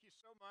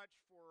much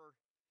for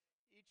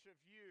each of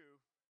you.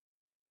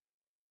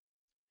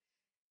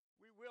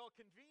 We will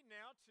convene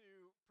now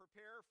to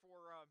prepare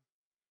for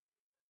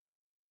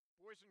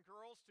boys and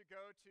girls to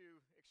go to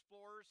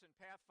Explorers and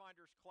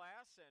Pathfinders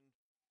class, and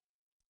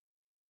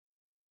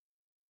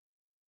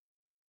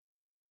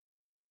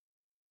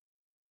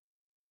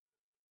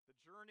the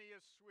journey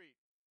is sweet.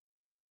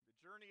 The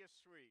journey is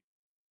sweet.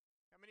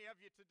 How many of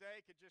you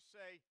today could just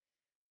say,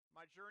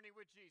 my journey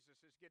with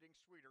Jesus is getting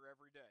sweeter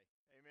every day?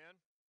 Amen?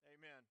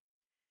 Amen.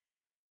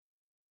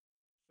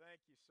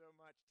 Thank you so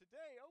much.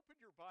 Today, open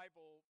your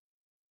Bible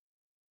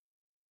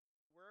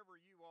wherever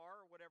you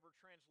are, whatever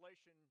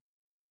translation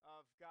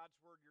of God's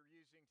Word you're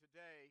using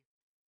today.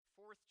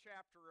 4th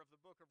chapter of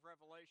the book of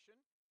Revelation.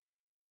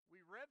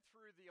 We read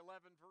through the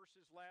 11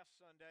 verses last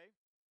Sunday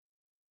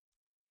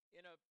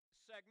in a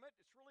segment.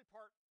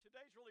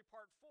 Today's really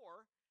part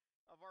 4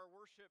 of our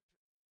worship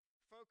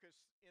focus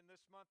in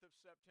this month of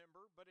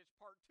September, but it's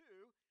part 2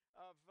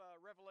 of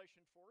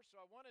Revelation 4.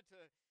 So I wanted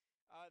to,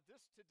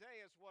 this today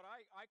is what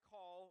I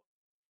call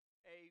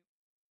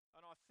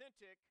an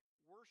authentic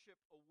worship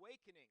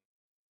awakening.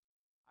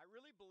 I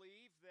really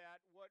believe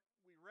that what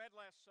we read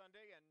last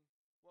Sunday and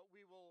what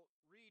we will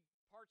read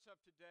parts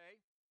of today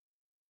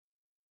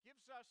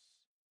gives us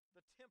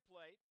the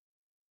template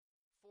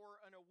for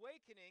an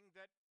awakening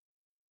that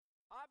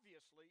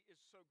obviously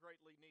is so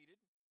greatly needed.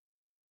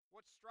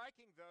 What's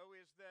striking, though,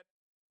 is that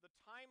the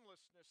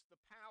timelessness,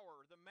 the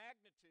power, the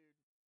magnitude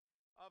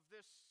of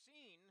this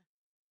scene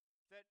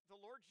that the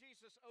Lord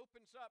Jesus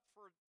opens up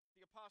for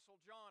the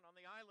Apostle John on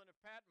the island of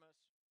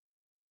Patmos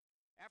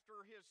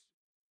after his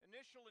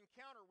initial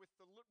encounter with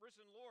the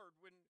risen Lord,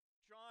 when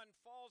John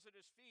falls at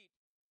his feet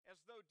as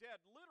though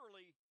dead,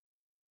 literally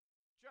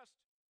just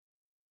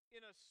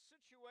in a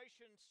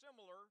situation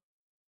similar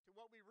to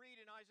what we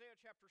read in Isaiah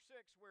chapter 6,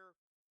 where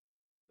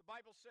the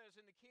Bible says,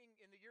 in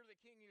the year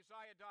that King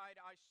Uzziah died,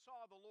 I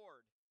saw the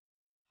Lord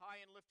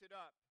high and lifted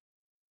up,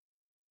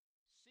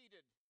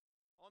 seated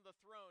on the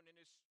throne, and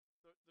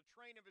the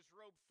train of his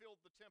robe filled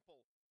the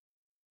temple.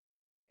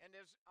 And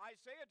as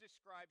Isaiah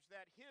describes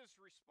that, his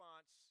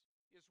response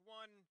is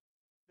one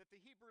that the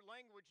Hebrew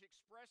language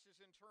expresses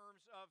in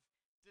terms of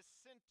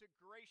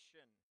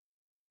disintegration.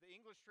 The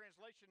English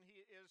translation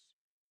is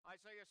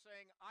Isaiah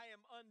saying, I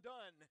am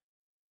undone.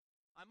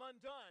 I'm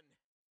undone.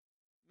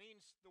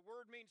 The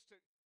word means to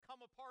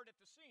come apart at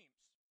the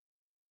seams.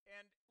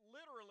 And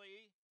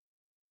literally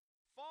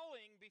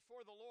falling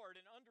before the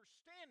Lord and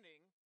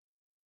understanding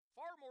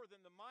far more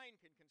than the mind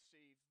can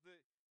conceive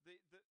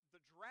the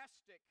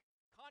drastic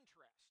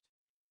contrast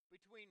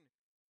between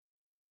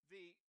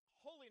the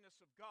holiness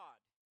of God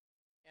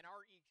and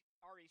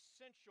our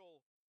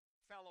essential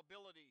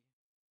fallibility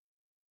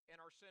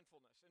and our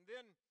sinfulness. And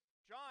then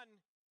John,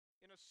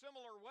 in a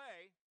similar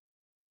way,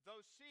 though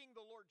seeing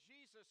the Lord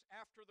Jesus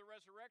after the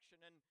resurrection,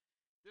 and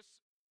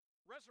this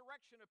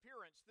resurrection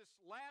appearance, this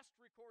last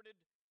recorded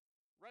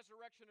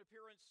resurrection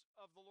appearance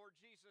of the Lord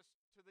Jesus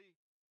to the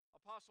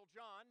Apostle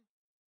John,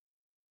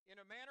 in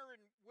a manner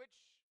in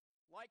which,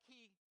 like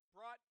he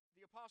brought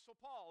the Apostle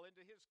Paul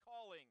into his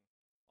calling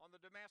on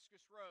the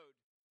Damascus Road,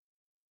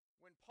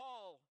 when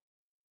Paul,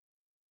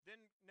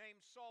 then named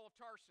Saul of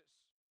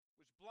Tarsus,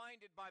 was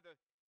blinded by the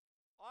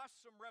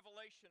awesome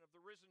revelation of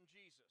the risen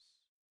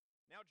Jesus.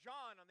 Now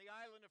John on the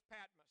island of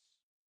Patmos,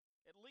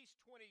 at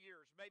least 20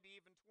 years, maybe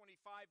even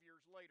 25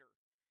 years later,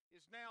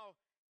 is now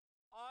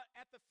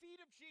at the feet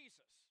of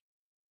Jesus.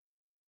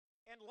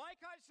 And like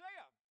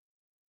Isaiah,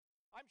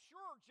 I'm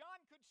sure John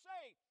could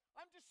say,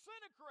 I'm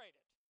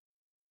disintegrated.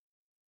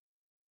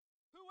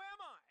 Who am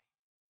I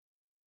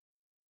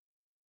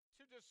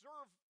to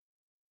deserve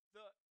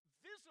the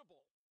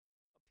visible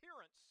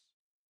appearance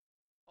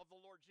of the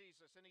Lord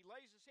Jesus? And he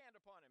lays his hand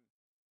upon him,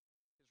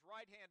 his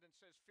right hand, and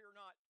says, fear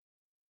not,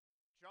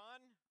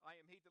 John, I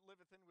am he that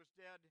liveth and was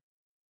dead.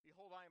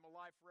 Behold, I am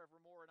alive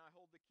forevermore, and I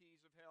hold the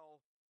keys of hell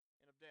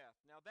and of death.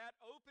 Now that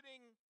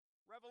opening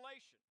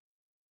revelation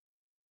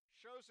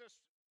shows us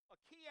a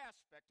key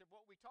aspect of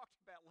what we talked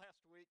about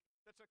last week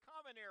that's a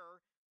common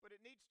error, but it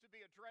needs to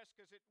be addressed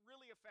because it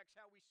really affects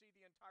how we see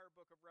the entire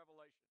book of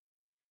Revelation.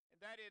 And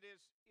that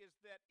is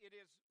that it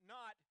is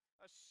not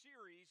a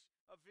series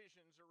of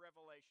visions or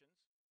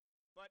revelations,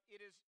 but it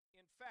is,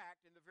 in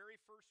fact, in the very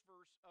first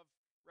verse of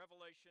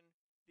Revelation,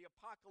 the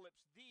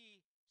apocalypse,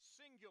 the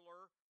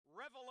singular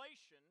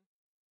revelation,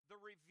 the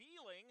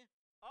revealing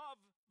of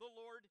the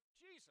Lord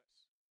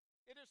Jesus.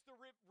 It is the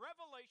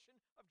revelation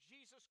of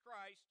Jesus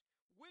Christ,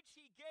 which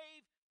he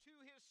gave to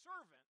his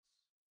servants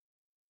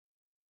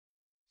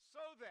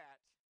so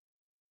that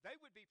they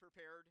would be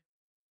prepared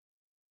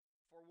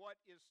for what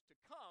is to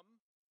come.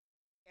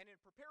 And in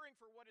preparing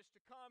for what is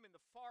to come in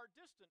the far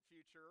distant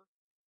future,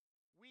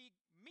 we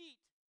meet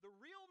the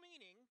real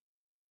meaning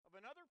of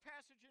another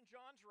passage in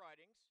John's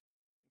writings.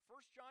 In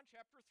 1 John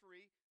chapter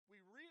 3,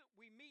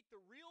 we meet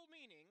the real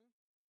meaning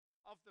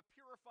of the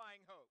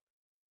purifying hope.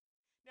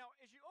 Now,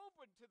 as you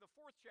open to the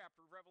 4th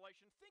chapter of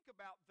Revelation, think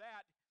about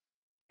that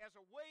as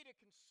a way to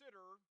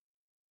consider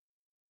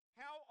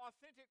how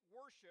authentic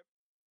worship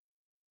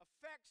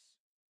affects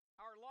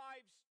our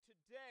lives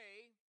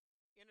day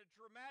in a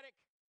dramatic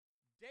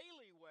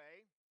daily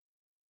way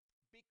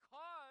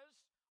because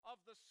of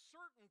the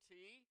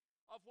certainty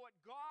of what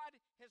God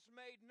has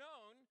made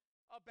known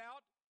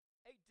about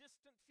a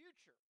distant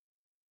future.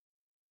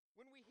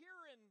 When we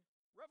hear in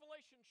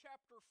Revelation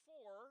chapter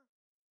 4,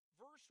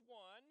 verse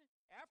 1,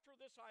 "After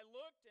this I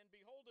looked, and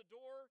behold, a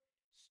door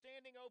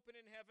standing open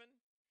in heaven,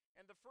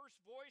 and the first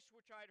voice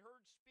which I had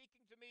heard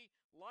speaking to me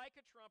like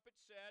a trumpet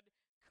said,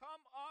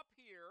 'Come up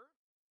here,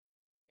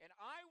 and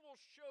I will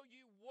show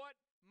you what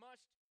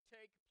must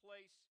take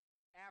place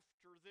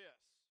after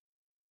this.'"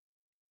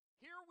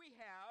 Here we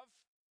have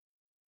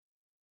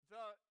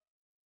the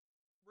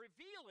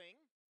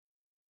revealing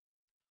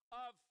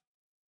of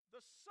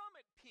the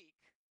summit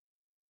peak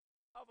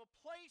of a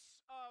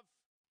place of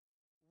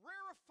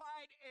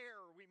rarefied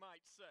air, we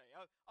might say,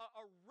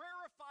 a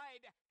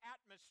rarefied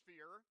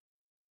atmosphere,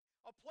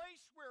 a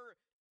place where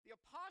the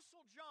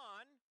Apostle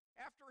John,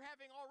 after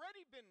having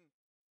already been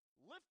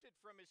lifted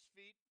from his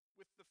feet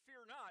with the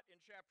 "fear not" in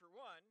chapter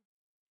 1,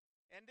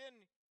 and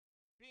then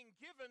being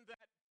given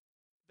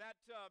that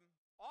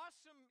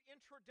awesome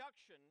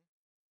introduction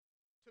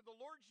to the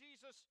Lord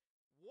Jesus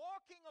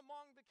walking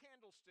among the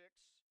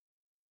candlesticks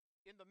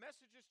in the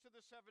messages to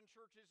the 7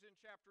 churches in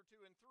chapter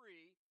 2 and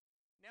 3,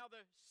 now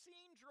the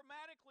scene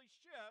dramatically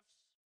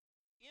shifts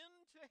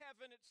into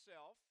heaven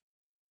itself,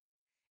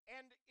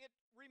 and it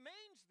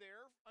remains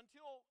there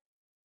until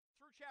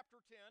through chapter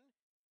 10,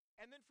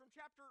 and then from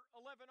chapter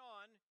 11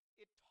 on,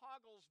 it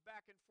toggles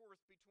back and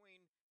forth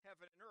between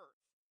heaven and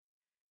earth.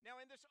 Now,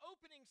 in this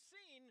opening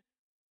scene,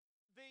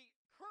 the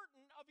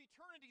curtain of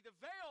eternity, the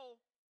veil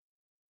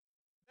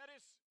that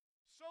is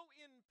so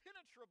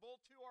impenetrable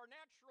to our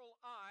natural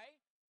eye,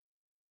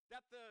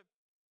 that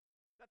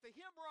the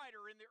hymn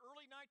writer in the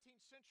early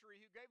 19th century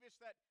who gave us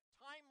that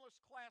timeless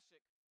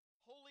classic,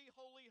 "Holy,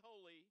 holy,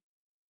 holy,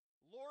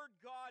 Lord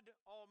God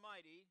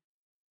Almighty,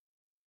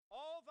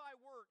 all thy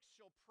works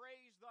shall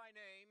praise thy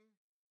name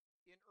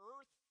in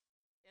earth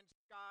and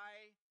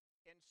sky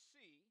and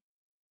sea."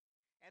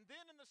 And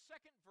then in the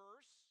second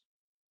verse,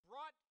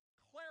 brought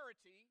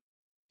clarity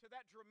to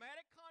that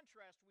dramatic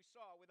contrast we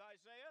saw with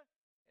Isaiah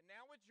and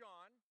now with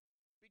John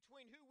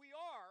between who we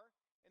are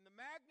and the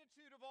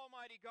magnitude of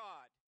Almighty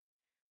God.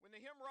 When the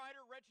hymn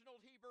writer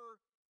Reginald Heber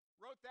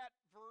wrote that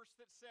verse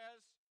that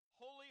says,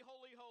 "Holy,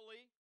 holy,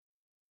 holy,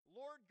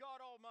 Lord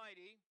God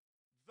Almighty,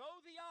 though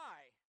the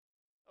eye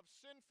of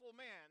sinful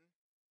man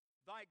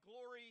thy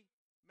glory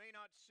may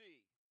not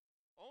see.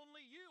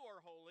 Only you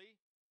are holy,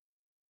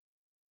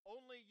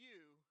 only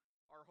you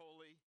are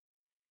holy,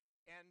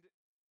 and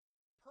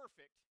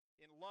perfect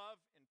in love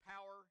and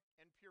power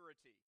and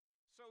purity."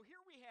 So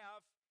here we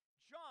have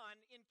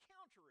John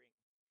encountering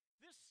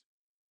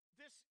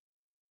this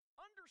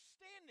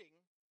understanding,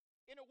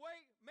 in a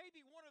way,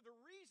 maybe one of the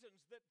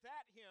reasons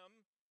that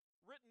hymn,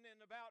 written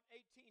in about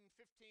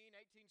 1815,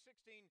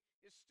 1816,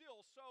 is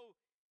still so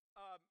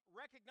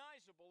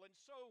recognizable and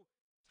so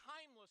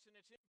timeless in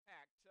its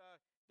impact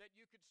that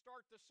you could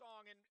start the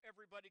song and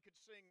everybody could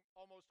sing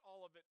almost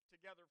all of it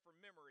together from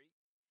memory,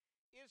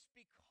 is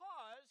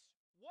because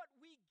what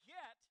we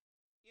get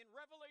in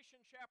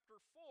Revelation chapter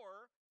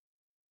 4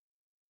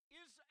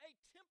 is a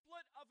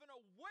template of an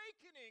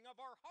awakening of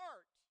our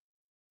heart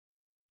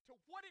to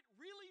what it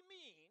really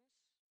means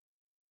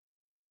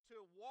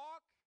to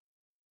walk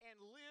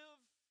and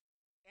live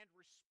and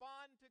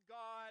respond to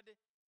God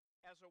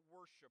as a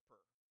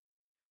worshiper.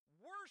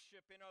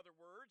 Worship, in other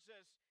words,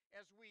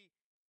 as we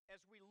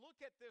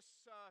look at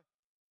this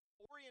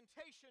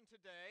orientation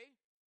today,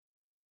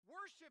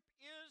 worship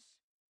is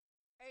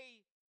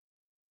a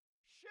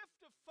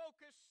shift of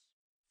focus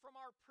from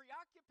our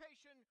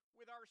preoccupation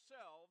with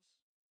ourselves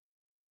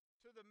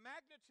to the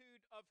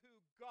magnitude of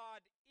who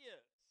God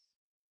is.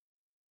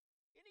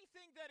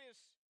 Anything that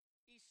is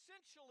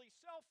essentially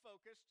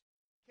self-focused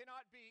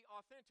cannot be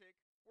authentic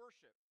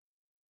worship.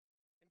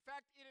 In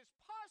fact, it's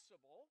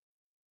possible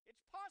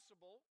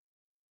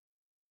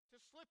to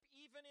slip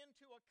even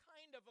into a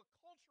kind of a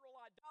cultural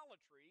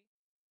idolatry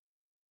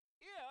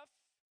if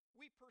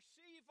we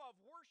perceive of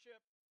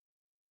worship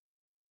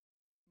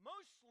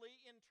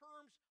mostly in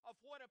terms of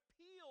what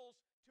appeals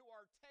to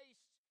our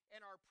tastes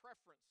and our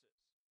preferences.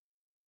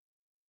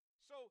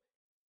 So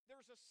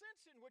there's a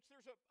sense in which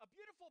there's a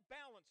beautiful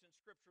balance in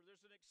Scripture.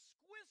 There's an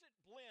exquisite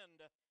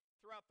blend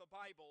throughout the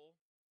Bible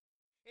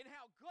in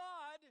how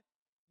God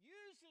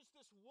uses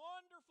this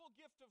wonderful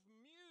gift of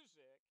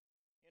music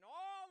in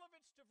all of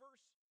its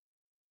diverse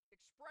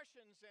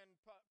expressions and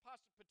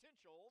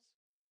potentials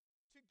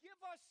to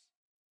give us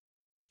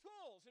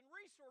tools and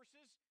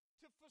resources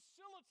to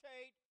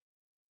facilitate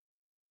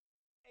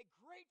a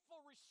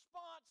grateful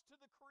response to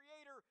the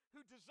Creator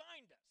who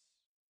designed us.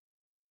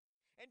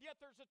 And yet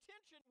there's a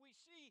tension we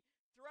see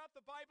throughout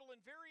the Bible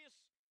in various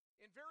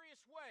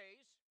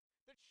ways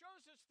that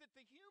shows us that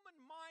the human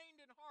mind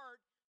and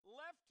heart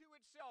left to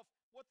itself,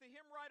 what the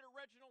hymn writer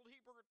Reginald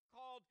Heber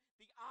called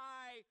the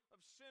eye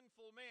of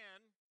sinful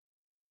man,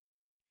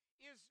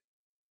 is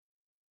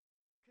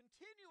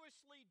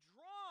continuously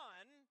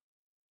drawn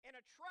and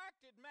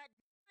attracted,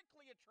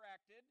 magnetically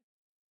attracted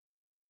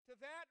to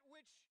that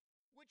which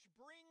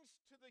brings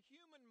to the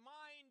human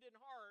mind and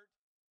heart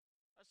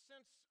a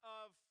sense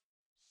of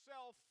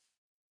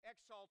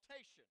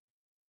self-exaltation.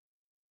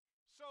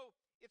 So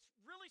it's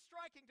really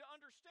striking to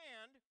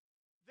understand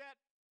that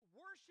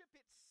worship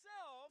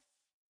itself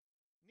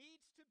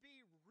needs to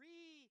be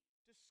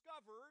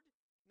rediscovered,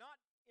 not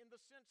in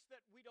the sense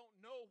that we don't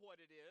know what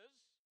it is,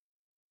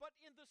 but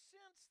in the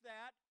sense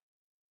that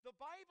the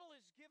Bible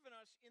has given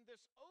us, in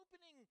this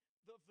opening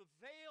of the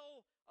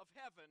veil of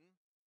heaven,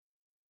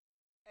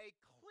 a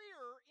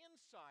clear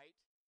insight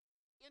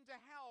into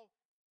how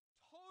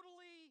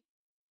totally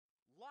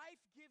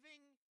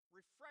life-giving,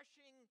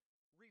 refreshing,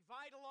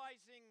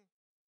 revitalizing,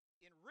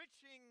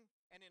 enriching,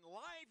 and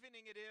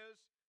enlivening it is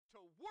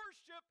to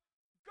worship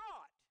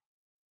God.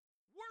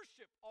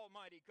 Worship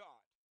Almighty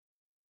God.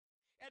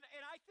 And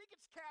I think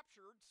it's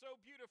captured so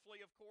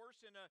beautifully, of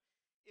course,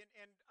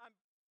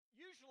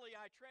 usually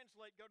I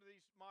go to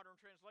these modern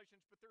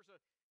translations, but there's a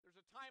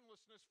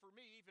timelessness for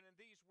me, even in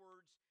these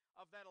words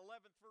of that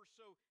 11th verse.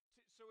 So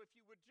if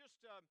you would just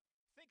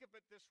think of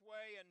it this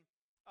way, and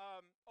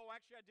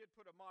actually I did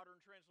put a modern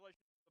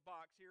translation in the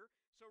box here.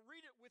 So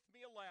read it with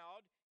me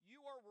aloud.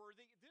 You are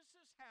worthy. This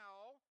is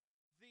how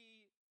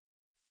the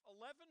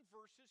 11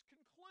 verses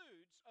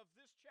concludes of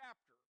this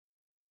chapter.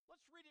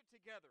 Let's read it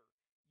together.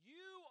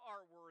 You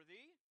are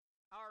worthy,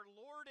 our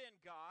Lord and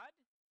God,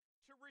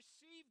 to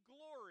receive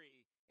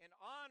glory and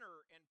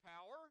honor and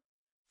power,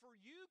 for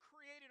you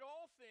created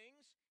all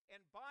things, and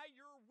by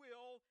your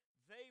will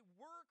they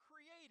were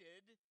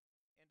created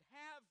and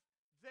have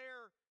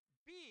their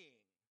being.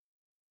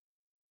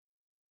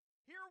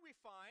 Here we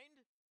find,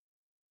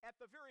 at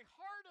the very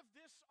heart of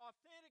this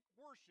authentic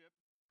worship,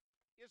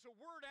 is a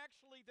word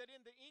actually that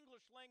in the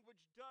English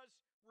language does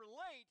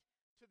relate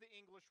to the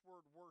English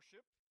word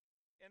worship,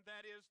 and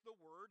that is the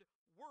word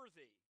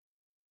worthy.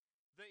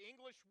 The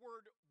English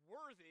word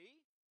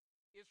worthy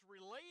is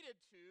related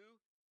to,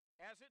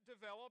 as it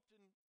developed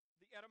in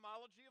the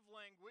etymology of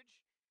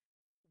language,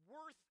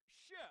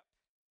 worthship.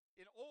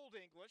 In Old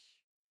English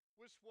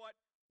was what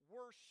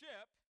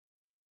worship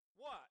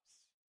was,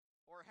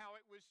 or how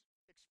it was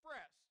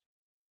expressed.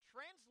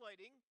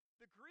 Translating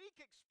the Greek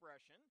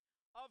expression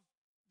of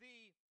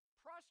the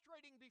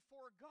prostrating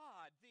before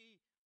God, the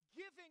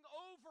giving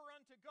over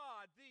unto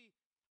God, the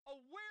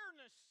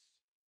awareness,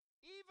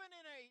 even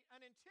in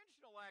an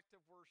intentional act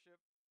of worship,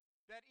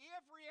 that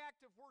every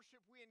act of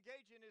worship we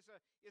engage in is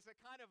a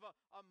kind of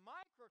a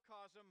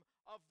microcosm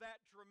of that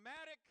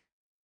dramatic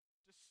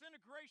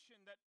disintegration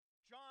that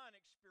John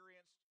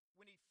experienced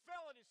when he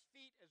fell at his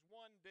feet as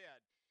one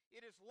dead.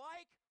 It is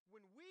like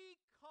when we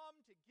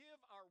come to give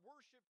our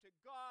worship to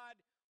God,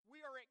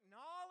 we are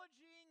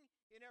acknowledging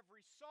in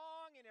every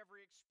song, in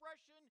every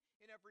expression,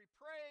 in every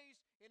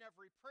praise, in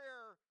every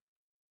prayer,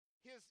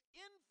 His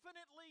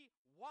infinitely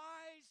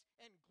wise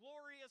and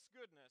glorious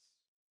goodness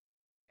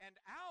and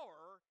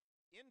our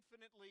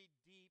infinitely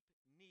deep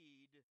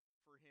need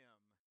for Him.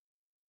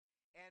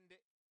 And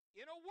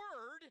in a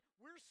word,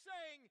 we're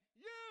saying,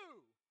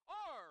 you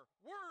are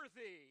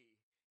worthy.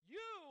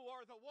 You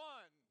are the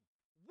one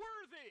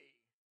worthy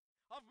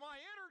of my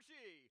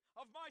energy,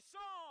 of my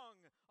song,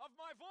 of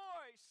my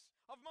voice,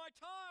 of my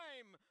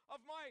time,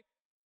 of my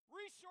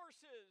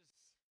resources,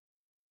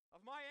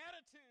 of my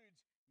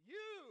attitudes.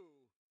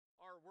 You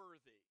are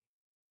worthy.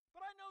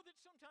 But I know that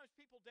sometimes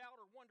people doubt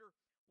or wonder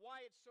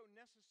why it's so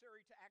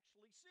necessary to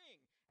actually sing,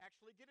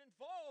 actually get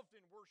involved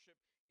in worship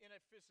in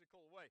a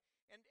physical way.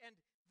 And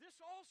this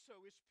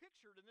also is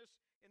pictured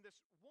in this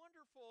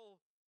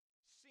wonderful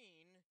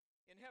scene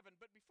in heaven.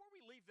 But before we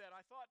leave that,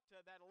 I thought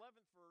that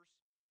 11th verse,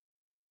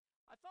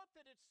 I thought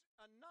that it's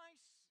a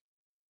nice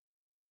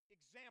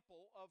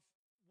example of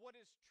what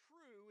is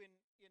true in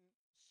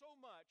so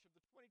much of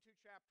the 22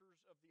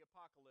 chapters of the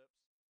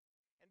Apocalypse,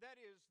 and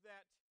that is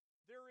that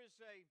there is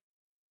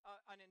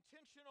an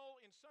intentional,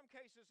 in some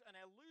cases an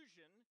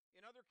allusion,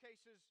 in other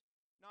cases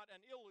not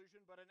an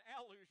illusion, but an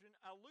allusion,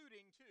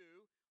 alluding to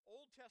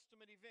Old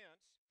Testament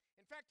events.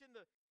 In fact, in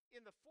the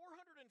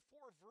 404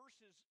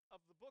 verses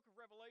of the book of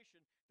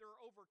Revelation, there are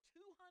over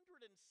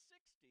 260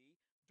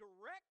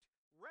 direct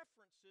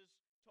references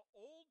to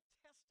Old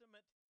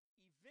Testament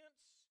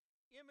events,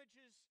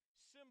 images,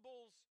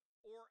 symbols,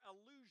 or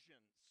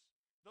allusions.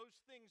 Those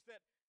things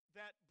that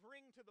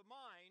bring to the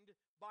mind,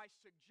 by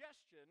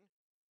suggestion,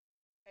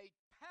 a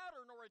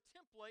pattern or a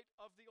template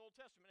of the Old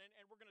Testament.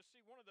 And we're going to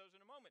see one of those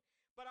in a moment.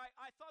 But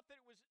I thought that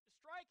it was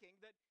striking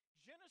that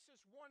Genesis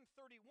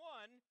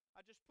 1:31,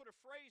 I just put a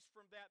phrase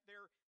from that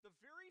there, the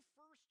very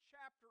first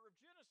chapter of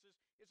Genesis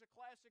is a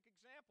classic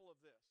example of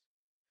this.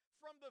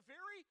 From the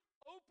very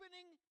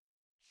opening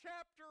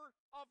chapter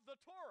of the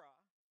Torah,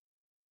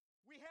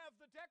 we have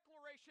the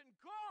declaration,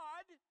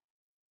 God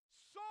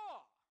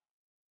saw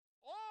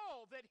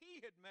all that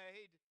He had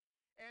made,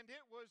 and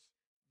it was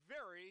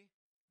very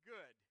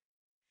good.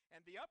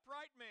 And the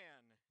upright man,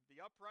 the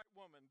upright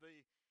woman,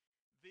 the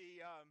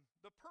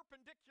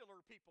perpendicular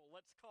people,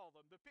 let's call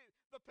them,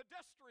 the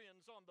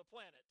pedestrians on the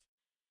planet,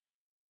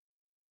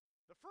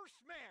 the first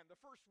man, the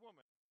first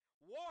woman,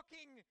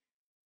 walking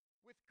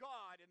with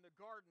God in the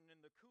garden in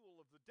the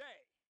cool of the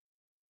day.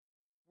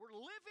 We're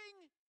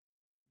living,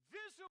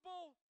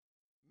 visible,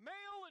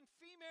 male and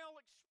female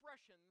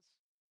expressions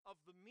of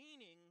the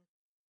meaning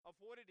of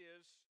what it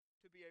is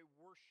to be a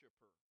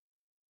worshiper.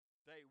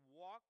 They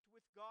walked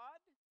with God.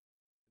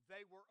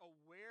 They were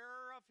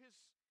aware of His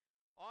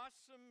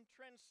awesome,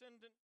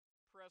 transcendent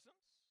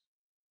presence.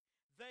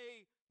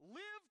 They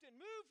lived and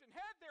moved and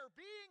had their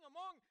being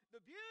among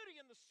the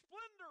beauty and the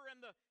splendor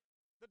and the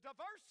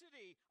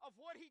diversity of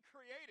what He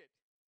created.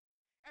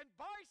 And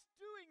by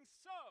doing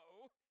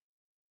so,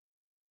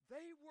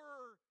 they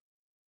were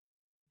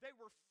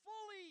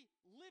fully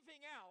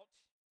living out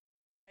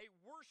a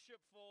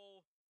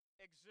worshipful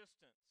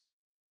existence.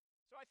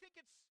 So I think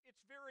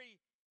it's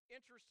very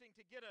interesting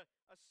to get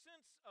a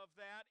sense of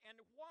that and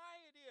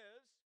why it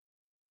is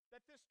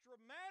that this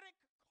dramatic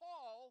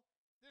call,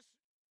 this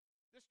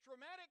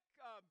dramatic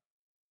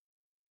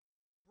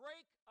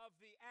break of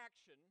the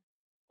action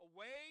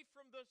away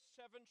from the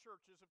 7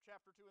 churches of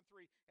chapter 2 and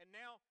 3, and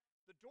now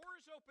the door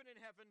is open in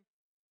heaven.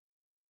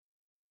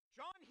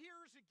 John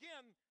hears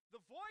again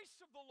the voice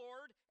of the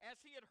Lord as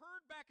he had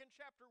heard back in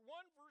chapter 1,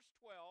 verse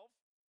 12,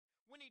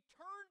 when he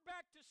turned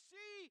back to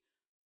see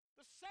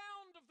the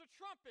sound of the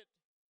trumpet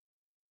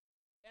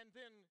and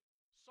then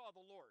saw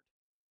the Lord.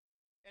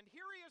 And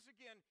here he is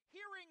again,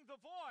 hearing the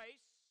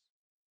voice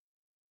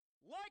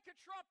like a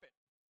trumpet.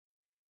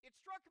 It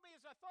struck me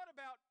as I thought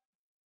about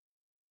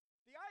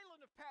the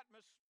island of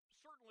Patmos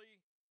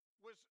certainly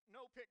was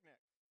no picnic.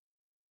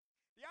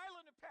 The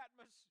island of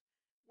Patmos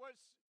was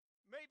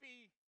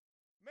maybe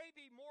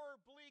more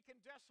bleak and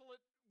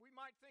desolate. We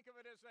might think of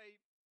it as a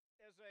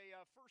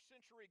first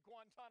century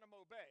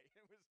Guantanamo Bay.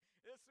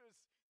 This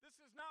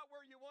is not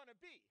where you want to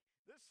be.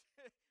 This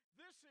is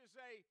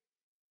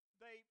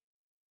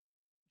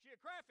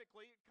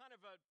geographically kind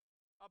of a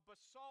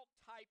basalt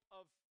type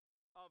of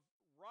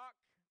rock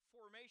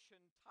formation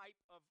type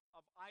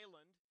of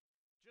island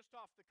just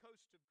off the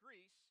coast of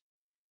Greece,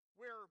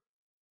 where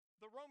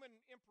the Roman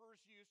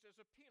emperors used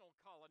as a penal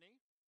colony.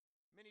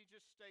 Many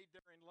just stayed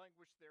there and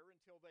languished there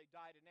until they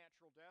died a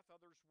natural death.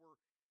 Others were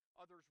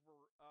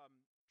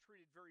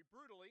treated very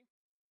brutally.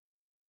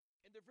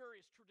 And there are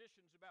various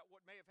traditions about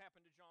what may have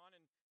happened to John,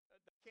 and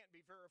that can't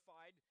be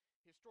verified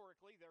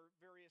historically. There are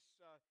various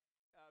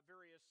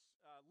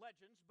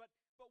legends, but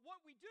what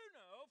we do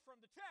know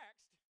from the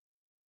text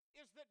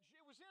is that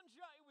it was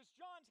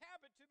John's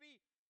habit to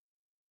be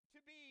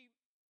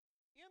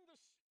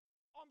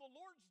on the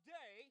Lord's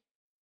day.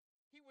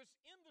 He was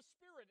in the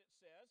Spirit, it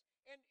says,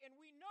 and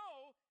we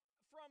know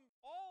from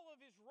all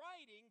of his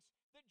writings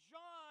that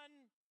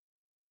John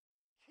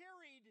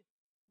carried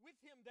with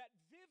him that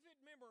vivid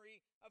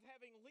memory of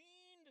having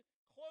leaned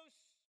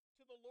close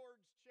to the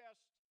Lord's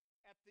chest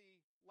at the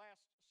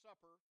Last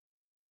Supper,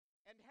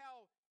 and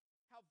how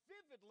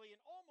vividly and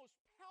almost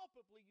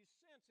palpably you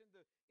sense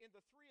in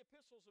the 3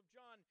 epistles of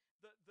John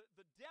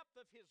the depth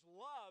of his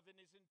love and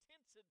his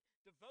intense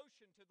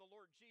devotion to the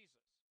Lord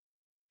Jesus.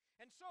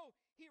 And so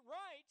he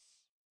writes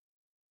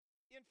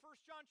in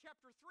 1 John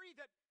chapter 3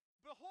 that,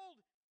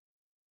 behold,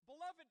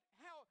 beloved,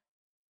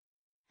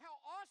 how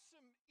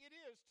awesome it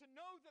is to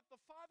know that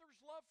the Father's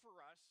love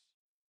for us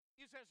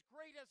is as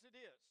great as it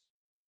is.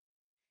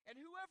 And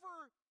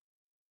whoever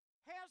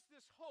has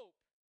this hope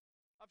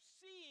of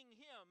seeing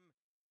Him,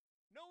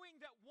 knowing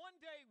that one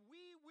day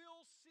we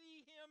will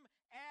see Him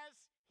as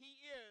He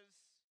is,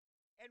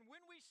 and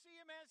when we see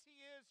Him as He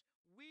is,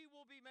 we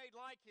will be made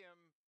like Him.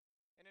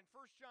 And in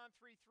 1 John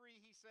 3:3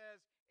 he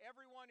says,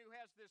 everyone who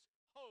has this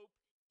hope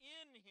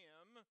in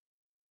Him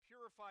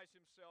purifies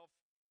himself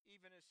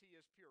even as He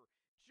is pure.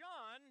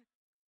 John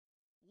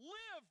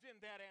lived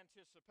in that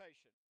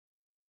anticipation.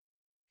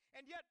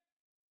 And yet,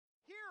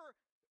 here,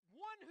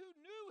 one who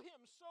knew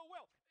Him so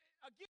well.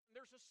 Again,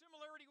 there's a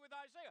similarity with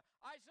Isaiah.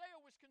 Isaiah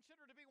was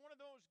considered to be one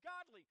of the most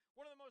godly,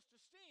 one of the most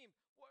esteemed,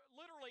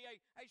 literally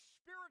a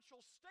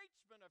spiritual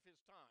statesman of his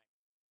time.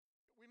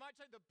 We might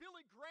say the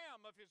Billy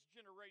Graham of his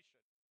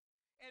generation.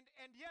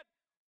 And yet,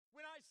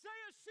 when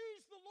Isaiah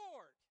sees the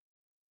Lord,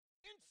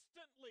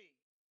 instantly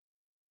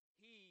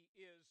he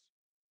is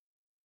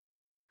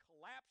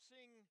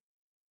collapsing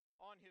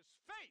on his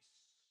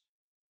face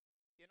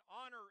in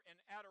honor and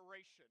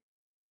adoration.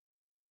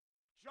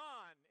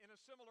 John, in a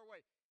similar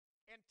way,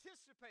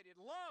 anticipated,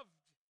 loved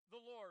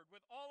the Lord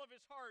with all of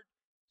his heart,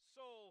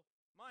 soul,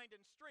 mind,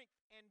 and strength.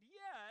 And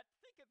yet,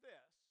 think of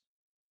this,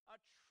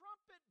 a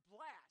trumpet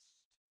blast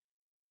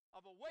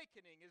of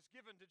awakening is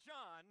given to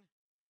John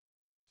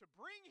to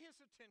bring his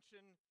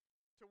attention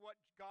to what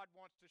God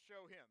wants to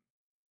show him.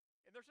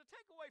 And there's a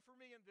takeaway for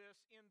me in this,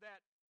 in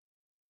that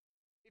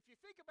if you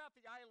think about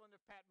the island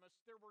of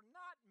Patmos, there were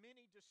not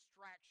many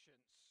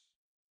distractions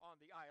on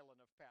the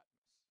island of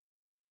Patmos.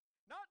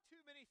 Not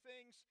too many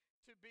things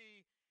to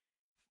be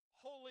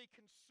wholly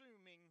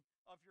consuming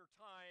of your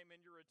time and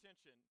your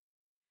attention.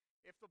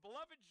 If the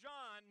beloved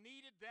John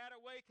needed that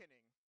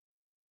awakening,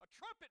 a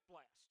trumpet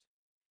blast,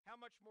 how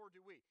much more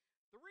do we?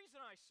 The reason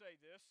I say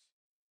this,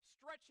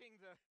 stretching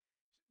the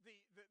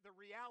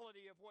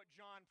reality of what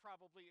John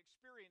probably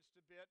experienced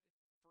a bit,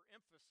 for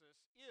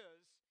emphasis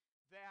is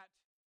that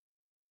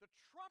the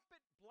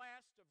trumpet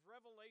blast of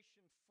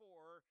Revelation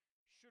 4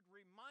 should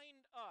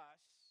remind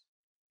us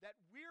that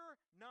we're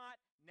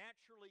not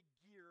naturally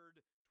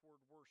geared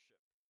toward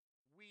worship.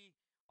 We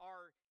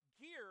are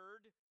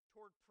geared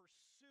toward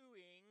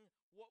pursuing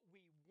what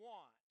we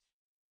want.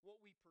 What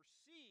we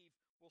perceive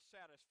will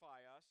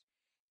satisfy us.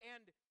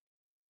 And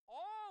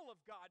all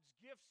of God's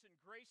gifts and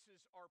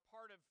graces are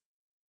part of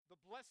the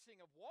blessing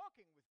of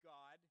walking with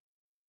God,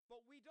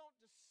 but we don't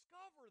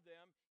discover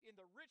them in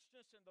the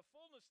richness and the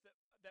fullness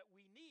that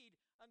we need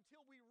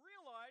until we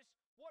realize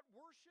what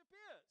worship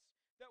is.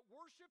 That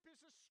worship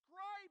is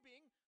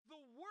ascribing the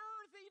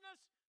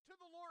worthiness to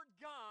the Lord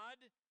God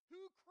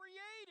who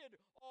created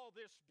all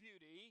this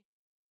beauty,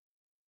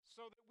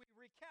 so that we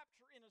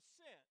recapture, in a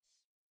sense,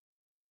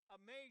 a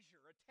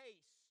measure, a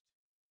taste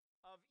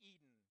of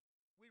Eden.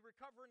 We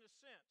recover, in a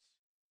sense,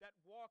 that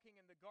walking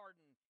in the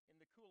garden in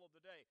the cool of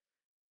the day.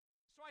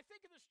 So I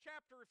think in this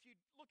chapter, if you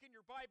look in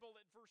your Bible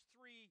at verse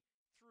 3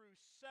 through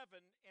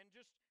 7, and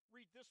just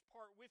read this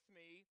part with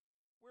me,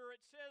 where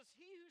it says,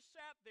 "He who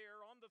sat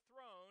there on the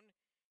throne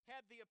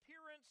had the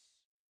appearance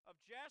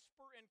of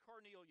jasper and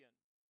carnelian,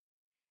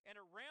 and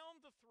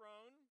around the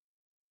throne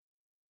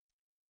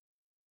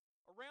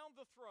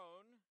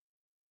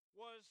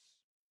was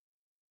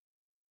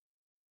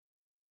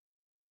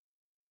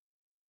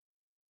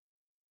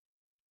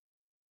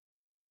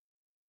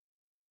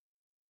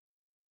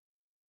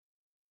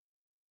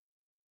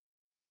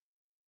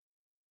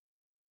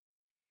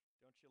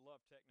Don't you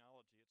love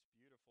technology? It's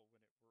beautiful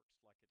when it works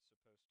like it's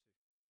supposed to.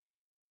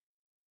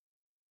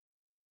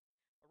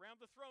 Around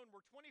the throne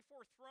were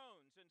 24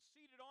 thrones, and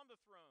seated on the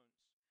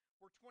thrones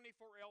were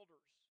 24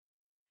 elders,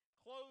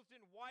 clothed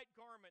in white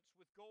garments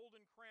with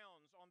golden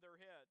crowns on their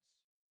heads.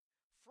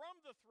 From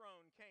the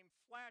throne came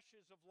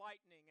flashes of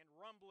lightning and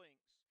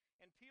rumblings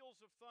and peals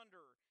of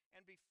thunder,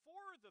 and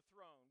before the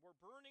throne were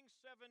burning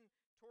 7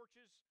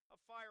 torches of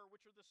fire,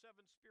 which are the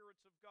 7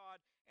 spirits of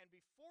God. And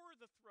before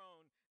the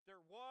throne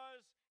there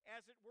was,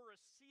 as it were, a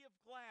sea of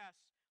glass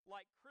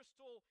like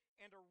crystal,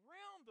 and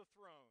around the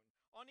throne,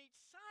 on each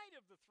side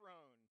of the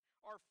throne,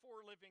 are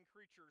 4 living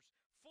creatures,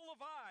 full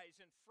of eyes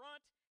in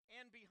front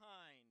and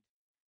behind.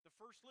 The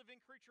first living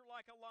creature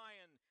like a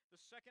lion, the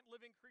second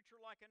living creature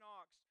like an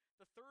ox,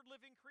 the third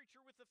living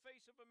creature with the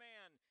face of a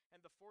man,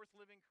 and the fourth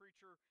living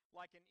creature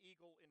like an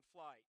eagle in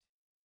flight."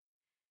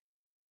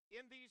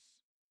 In these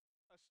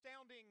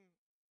astounding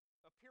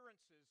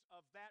appearances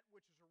of that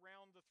which is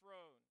around the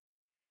throne,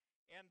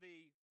 and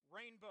the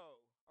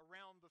rainbow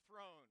around the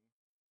throne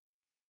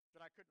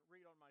that I couldn't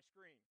read on my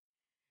screen,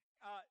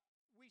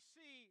 we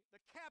see the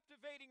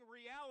captivating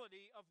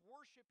reality of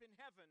worship in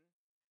heaven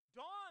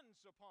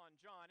dawns upon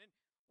John. And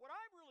what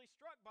I'm really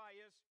struck by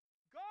is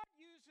God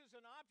uses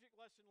an object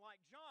lesson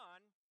like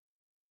John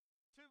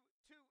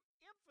to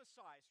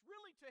emphasize,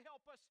 really to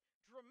help us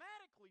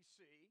dramatically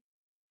see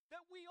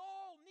that we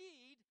all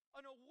need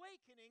an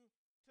awakening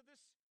to this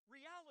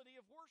reality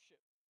of worship.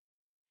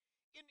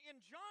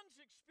 In John's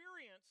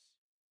experience,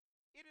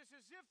 it is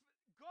as if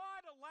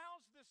God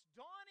allows this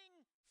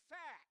dawning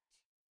fact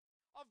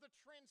of the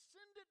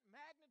transcendent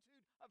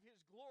magnitude of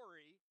His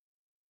glory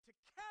to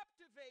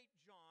captivate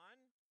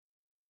John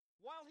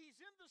while he's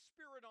in the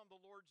Spirit on the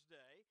Lord's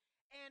day,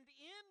 and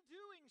in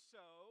doing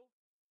so,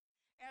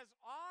 as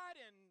odd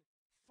and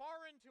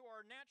foreign to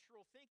our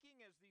natural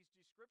thinking as these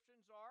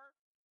descriptions are,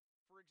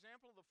 for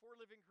example, the 4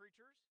 living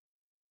creatures,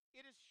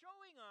 it is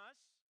showing us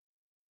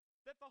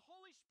that the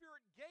Holy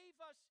Spirit gave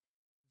us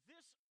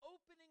this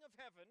opening of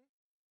heaven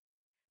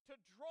to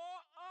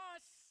draw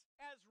us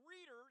as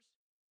readers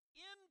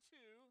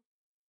into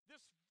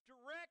this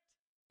direct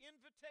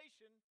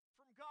invitation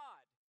from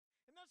God.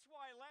 And that's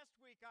why last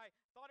week I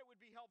thought it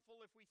would be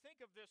helpful if we think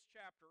of this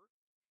chapter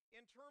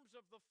in terms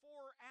of the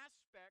 4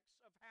 aspects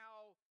of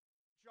how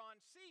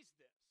John sees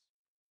this.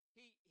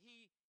 He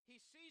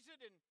sees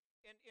it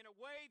in a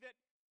way that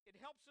it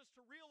helps us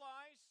to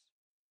realize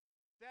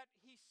that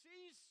he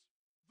sees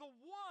the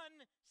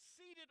one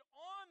seated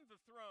on the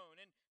throne.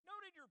 And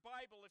note in your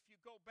Bible, if you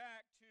go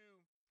back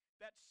to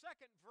that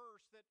second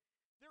verse, that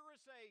there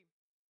is a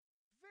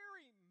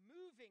very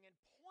moving and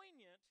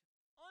poignant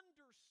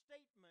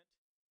understatement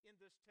in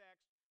this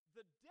text,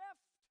 the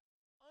deft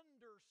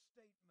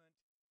understatement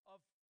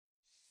of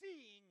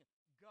seeing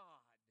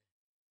God.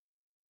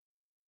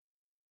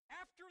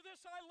 "After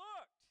this I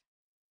looked,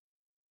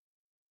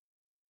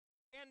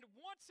 and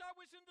once I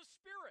was in the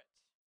Spirit,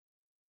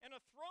 and a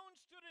throne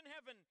stood in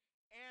heaven,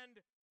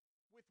 and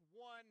with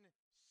one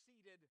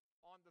seated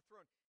on the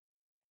throne."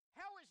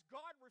 How is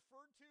God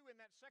referred to in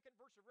that second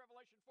verse of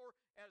Revelation 4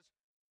 as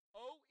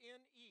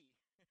O-N-E?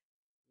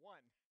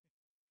 One.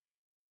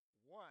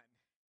 One.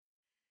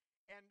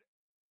 And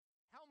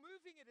how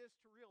moving it is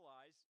to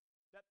realize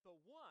that the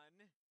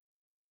one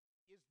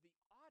is the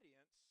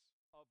audience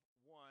of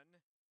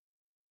one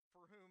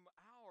for whom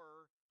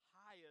our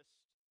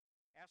highest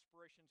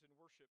aspirations in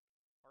worship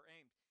are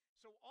aimed.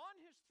 So on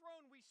his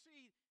throne we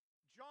see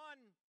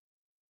John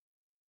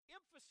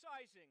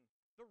emphasizing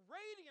the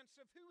radiance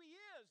of who He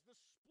is, the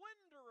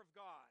splendor of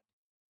God.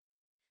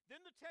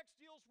 Then the text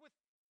deals with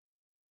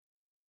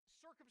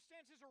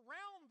circumstances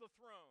around the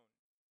throne.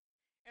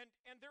 And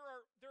there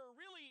are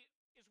really,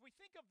 as we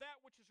think of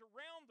that which is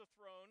around the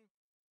throne,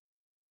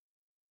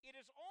 it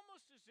is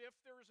almost as if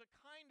there is a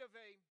kind of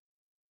a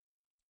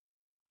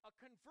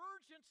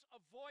convergence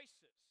of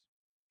voices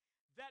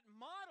that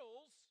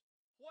models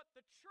what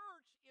the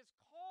church is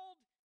called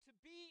to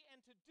be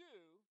and to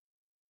do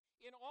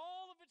in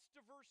all of its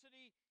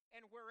diversity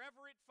and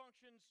wherever it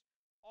functions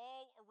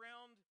all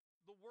around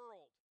the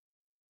world.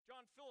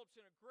 John Phillips,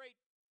 in a great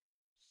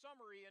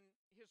summary in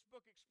his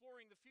book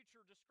Exploring the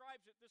Future,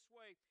 describes it this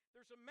way: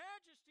 there's a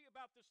majesty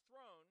about this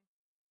throne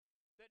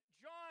that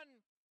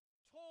John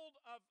told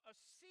of a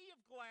sea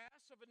of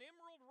glass, of an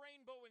emerald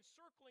rainbow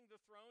encircling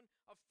the throne,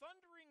 of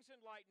thunderings and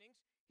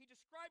lightnings. He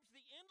describes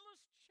the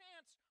endless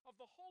chants of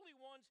the holy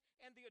ones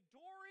and the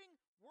adoring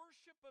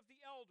worship of the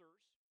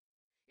elders.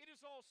 It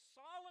is all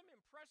solemn,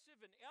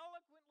 impressive, and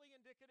eloquently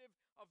indicative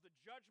of the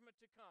judgment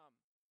to come.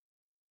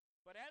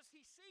 But as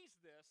he sees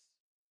this,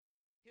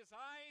 his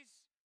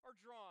eyes are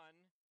drawn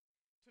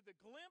to the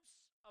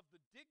glimpse of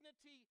the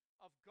dignity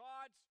of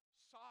God's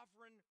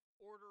sovereign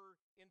order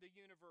in the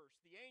universe.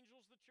 The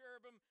angels, the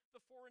cherubim,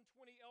 the 24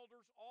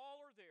 elders,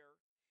 all are there.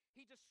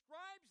 He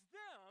describes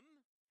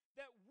them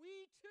that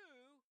we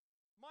too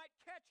might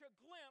catch a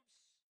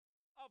glimpse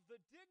of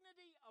the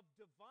dignity of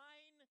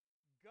divine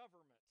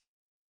government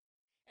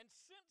and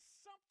sense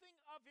something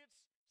of its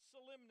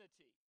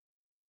solemnity.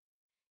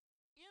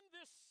 In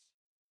this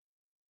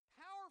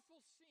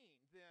powerful scene,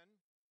 then,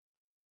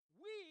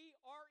 we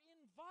are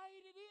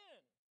invited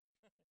in.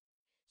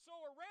 So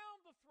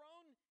around the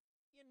throne,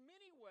 in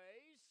many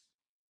ways,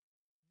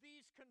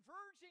 these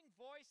converging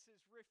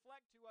voices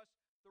reflect to us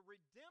the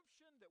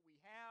redemption that we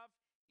have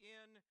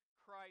in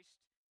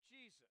Christ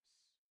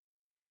Jesus.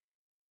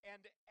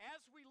 And as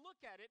we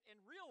look at it and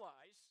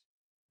realize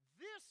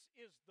this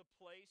is the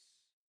place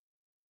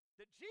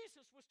that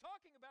Jesus was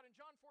talking about in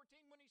John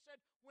 14 when he said,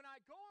 "When I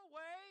go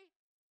away,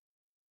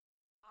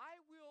 I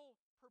will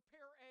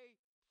prepare a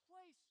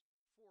place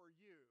for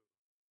you,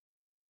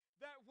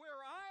 that where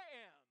I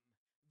am,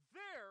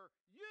 there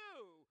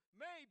you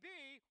may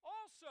be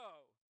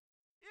also.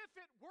 If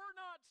it were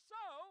not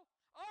so,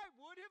 I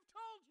would have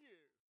told you."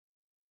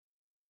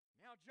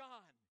 Now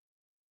John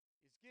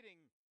is getting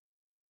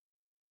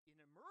an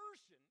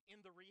immersion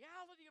in the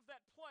reality of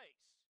that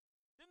place.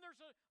 Then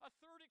there's a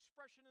third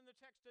expression in the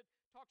text that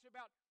talks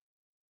about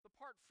the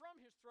part from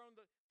his throne,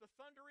 the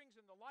thunderings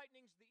and the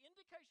lightnings. The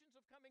indications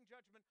of coming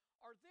judgment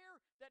are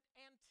there that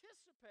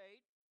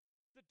anticipate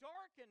the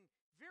dark and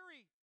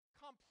very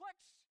complex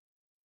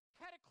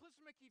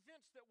cataclysmic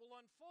events that will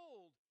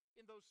unfold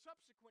in those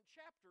subsequent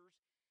chapters,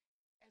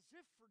 as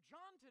if for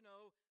John to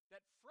know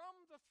that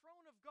from the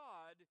throne of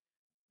God,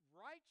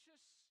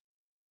 righteous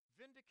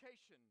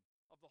vindication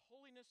of the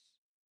holiness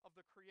of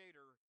the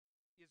Creator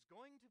is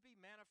going to be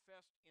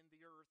manifest in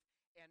the earth,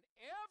 and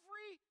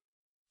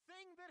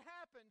everything that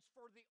happens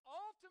for the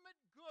ultimate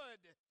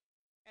good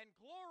and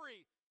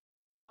glory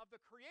of the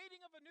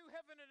creating of a new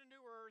heaven and a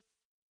new earth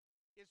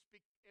is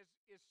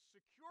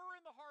secure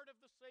in the heart of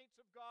the saints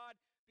of God,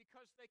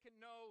 because they can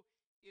know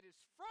it is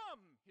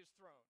from his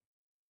throne.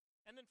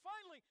 And then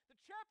finally, the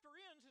chapter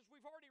ends, as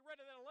we've already read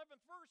in that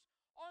 11th verse,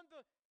 on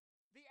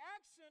the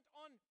accent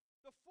on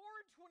the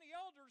 24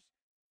 elders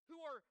who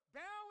are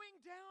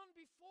bowing down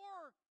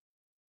before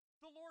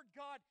the Lord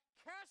God,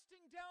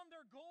 casting down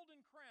their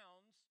golden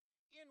crowns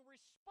in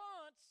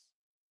response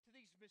to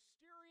these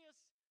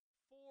mysterious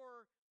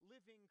 4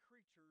 living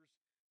creatures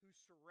who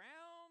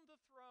surround the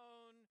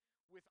throne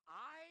with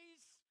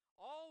eyes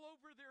all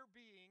over their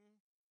being,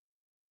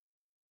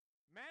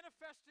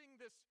 manifesting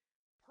this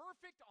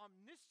perfect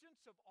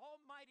omniscience of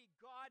Almighty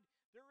God.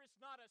 There is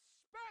not a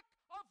speck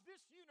of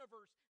this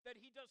universe that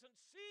he doesn't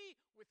see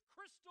with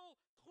crystal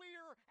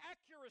clear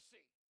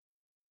accuracy.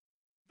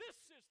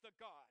 This is the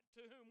God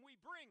to whom we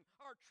bring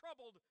our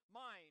troubled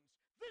minds.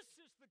 This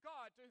is the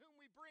God to whom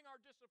we bring our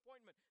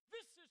disappointment.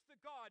 This is the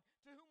God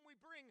to whom we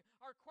bring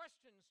our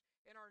questions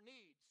and our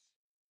needs.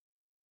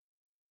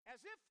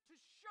 As if to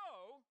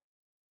show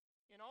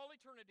in all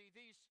eternity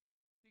these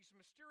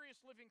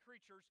mysterious living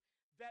creatures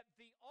that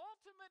the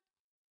ultimate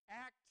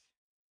act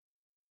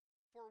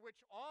for which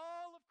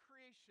all of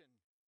creation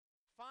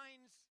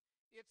finds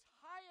its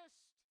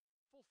highest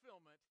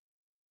fulfillment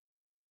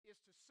is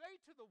to say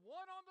to the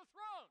one on the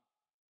throne,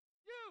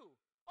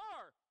 "You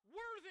are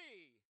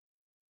worthy.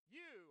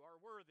 You are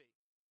worthy."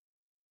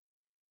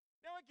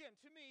 Now again,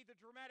 to me, the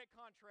dramatic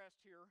contrast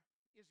here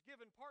is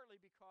given partly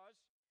because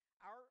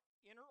our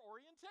inner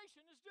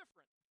orientation is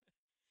different.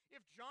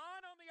 If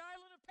John on the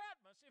island of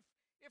Patmos,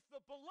 if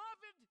the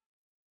beloved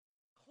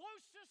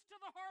closest to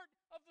the heart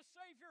of the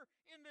Savior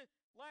in the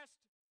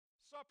Last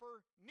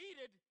Supper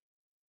needed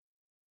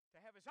to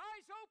have his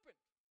eyes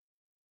opened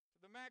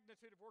to the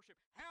magnitude of worship,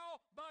 how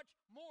much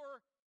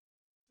more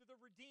do the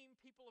redeemed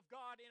people of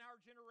God in our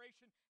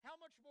generation, how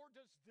much more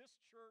does this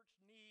church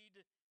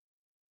need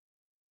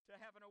to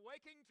have an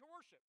awakening to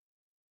worship?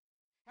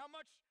 How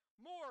much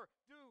more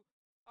do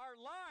our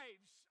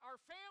lives, our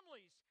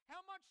families,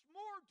 how much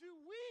more do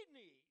we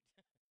need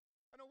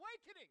an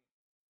awakening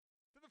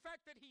to the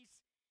fact that He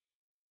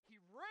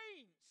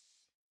reigns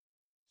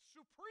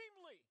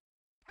supremely,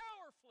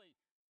 powerfully,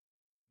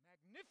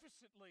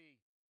 magnificently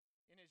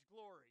in His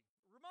glory.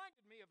 It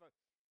reminded me of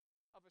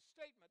a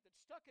statement that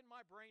stuck in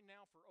my brain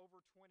now for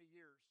over 20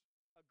 years.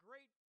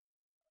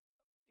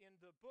 In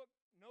the book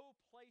No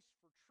Place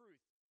for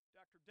Truth,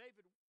 Dr.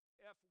 David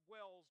F.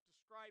 Wells,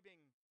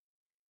 describing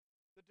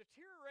the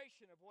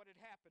deterioration of what had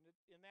happened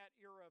in that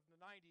era of the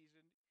 90s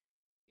and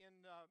in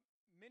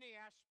many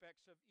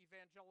aspects of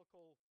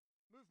evangelical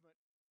movement.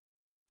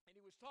 And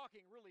he was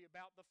talking really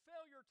about the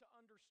failure to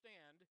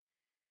understand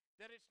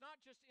that it's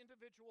not just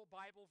individual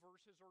Bible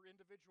verses or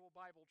individual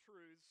Bible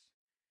truths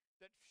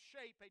that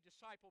shape a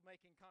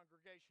disciple-making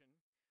congregation,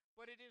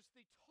 but it is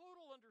the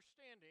total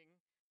understanding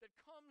that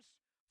comes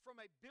from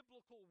a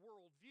biblical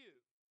worldview.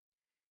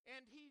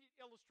 And he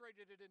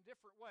illustrated it in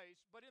different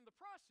ways, but in the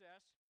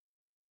process,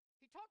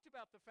 he talked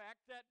about the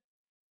fact that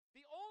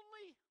the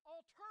only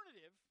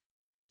alternative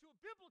to a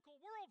biblical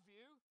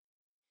worldview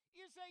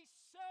is a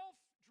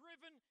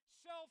self-driven,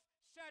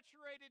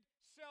 self-saturated,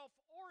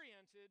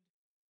 self-oriented,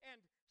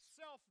 and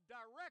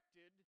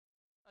self-directed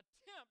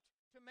attempt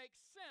to make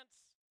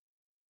sense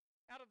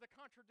out of the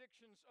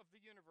contradictions of the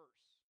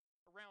universe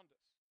around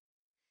us.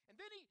 And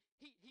then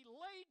he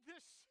laid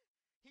this,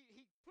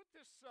 he put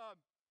this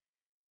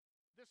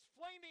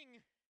flaming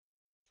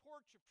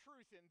torch of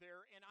truth in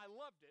there, and I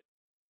loved it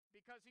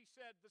because he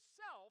said the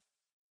self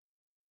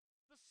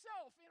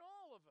in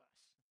all of us,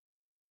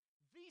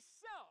 the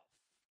self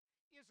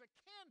is a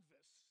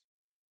canvas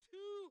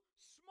too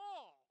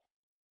small,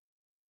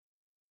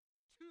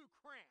 too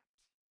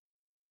cramped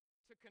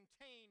to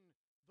contain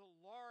the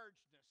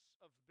largeness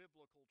of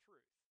biblical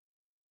truth.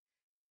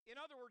 In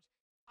other words,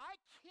 I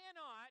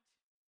cannot,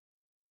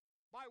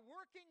 by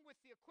working with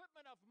the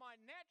equipment of my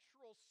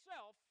natural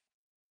self,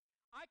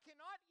 I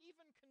cannot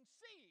even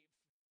conceive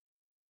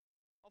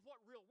of what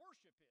real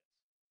worship is.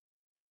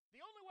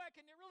 The only way I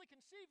can really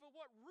conceive of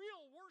what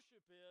real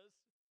worship is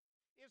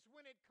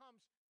when it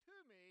comes to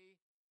me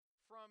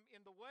from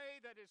in the way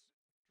that is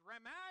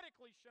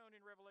dramatically shown in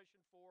Revelation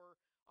 4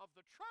 of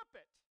the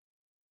trumpet,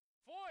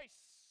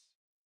 voice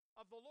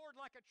of the Lord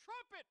like a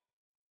trumpet,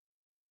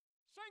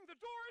 saying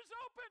the door is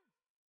open.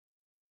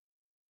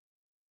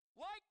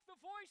 Like the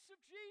voice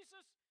of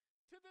Jesus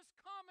to this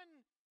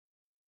common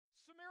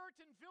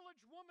Samaritan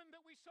village woman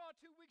that we saw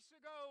 2 weeks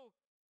ago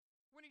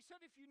when He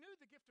said, if you knew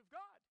the gift of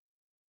God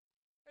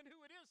and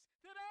who it is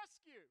that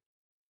asks you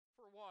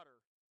for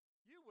water,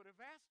 you would have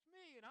asked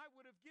me and I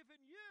would have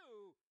given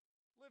you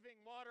living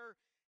water.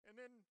 And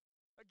then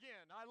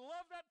again, I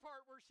love that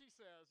part where she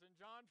says in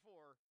John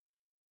 4,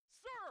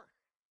 Sir,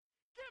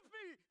 give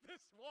me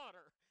this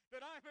water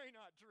that I may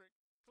not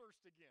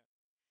thirst again.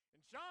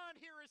 And John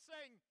here is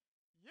saying,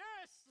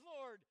 yes,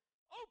 Lord,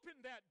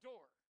 open that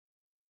door.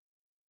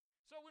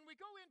 So when we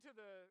go into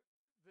the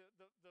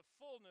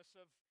fullness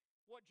of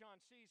what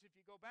John sees, if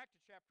you go back to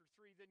chapter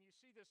 3, then you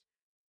see this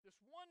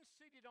one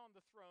seated on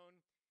the throne.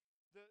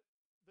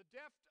 The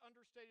deft,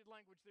 understated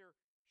language there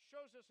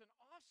shows us an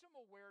awesome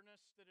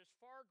awareness that is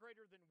far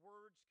greater than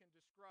words can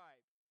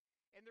describe.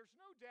 And there's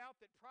no doubt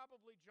that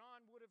probably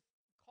John would have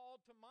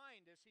called to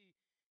mind as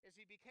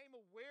he became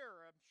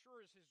aware, I'm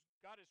sure as he's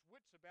got his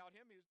wits about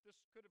him,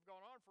 this could have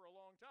gone on for a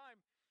long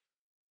time,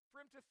 for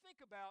him to think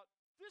about,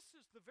 this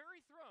is the very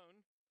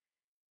throne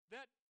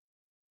that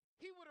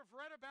he would have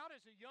read about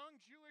as a young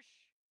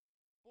Jewish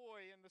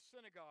boy in the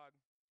synagogue,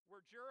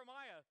 where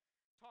Jeremiah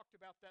talked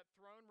about that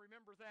throne.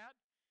 Remember that?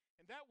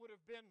 And that would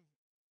have been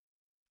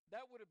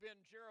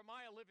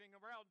Jeremiah living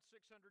around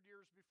 600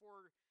 years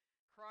before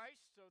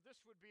Christ. So this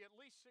would be at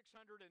least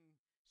 670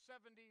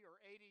 or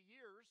 80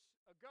 years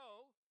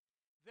ago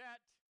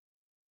that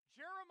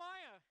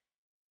Jeremiah,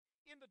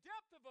 in the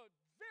depth of a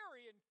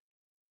very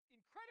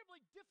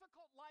incredibly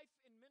difficult life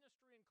in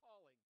ministry and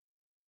calling,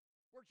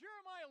 where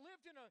Jeremiah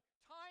lived in a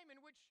time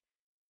in which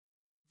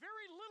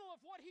very little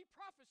of what he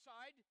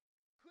prophesied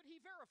could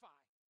he verify.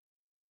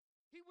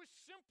 He was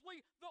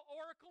simply the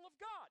oracle of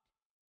God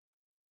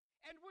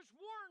and was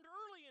warned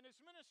early in his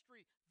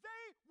ministry,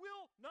 they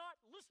will not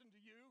listen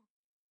to you,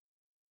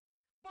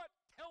 but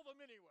tell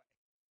them anyway.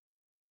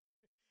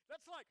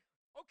 That's like,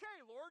 okay,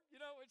 Lord,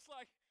 it's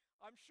like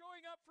I'm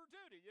showing up for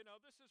duty.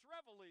 This is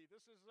reveille.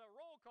 This is a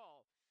roll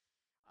call.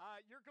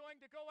 You're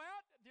going to go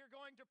out. You're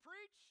going to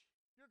preach.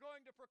 You're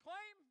going to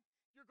proclaim.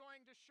 You're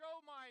going to show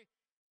my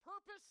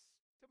purpose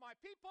to my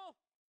people.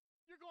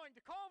 You're going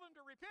to call them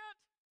to repent.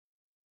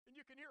 And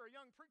you can hear a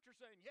young preacher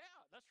saying,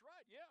 yeah, that's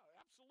right. Yeah,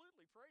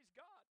 absolutely. Praise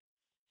God.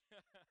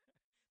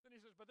 Then he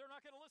says, but they're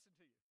not going to listen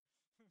to you.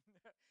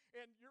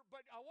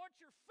 But I want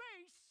your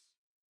face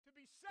to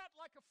be set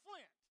like a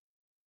flint.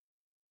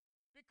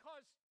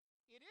 Because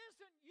it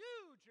isn't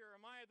you,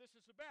 Jeremiah, this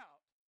is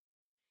about.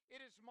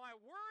 It is my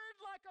word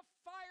like a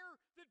fire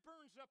that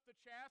burns up the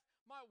chaff,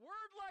 my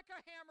word like a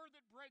hammer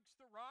that breaks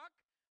the rock,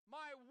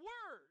 my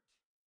word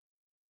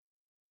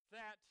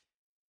that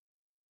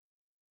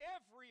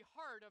every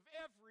heart of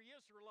every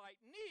Israelite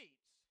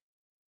needs.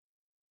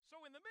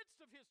 So in the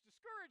midst of his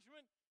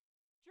discouragement,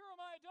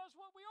 Jeremiah does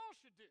what we all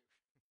should do.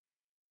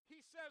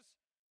 He says,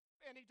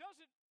 and he does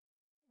it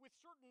with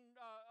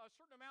a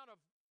certain amount of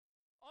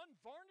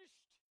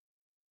unvarnished,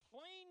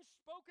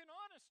 plain-spoken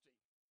honesty.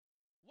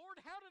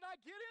 Lord, how did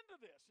I get into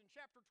this? In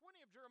chapter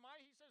 20 of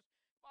Jeremiah, he says,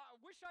 I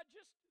wish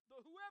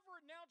whoever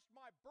announced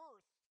my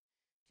birth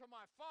to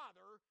my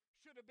father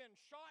should have been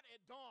shot at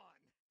dawn.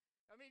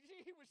 I mean,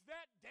 he was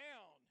that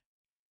down.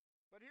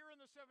 But here in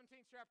the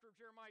 17th chapter of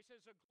Jeremiah, he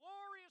says, a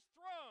glorious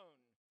throne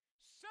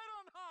set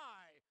on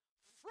high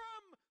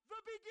from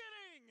the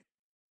beginning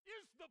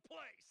is the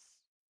place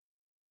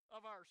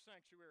of our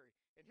sanctuary.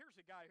 And here's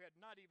a guy who had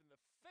not even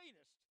the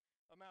faintest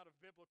amount of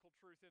biblical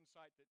truth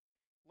insight that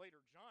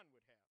later John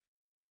would have.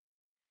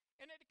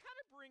 And it kind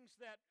of brings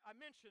that, I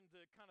mentioned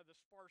the kind of the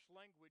sparse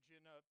language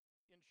in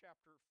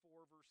chapter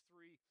 4, verse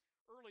 3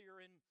 earlier,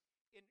 and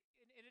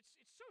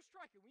it's so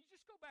striking. When you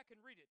just go back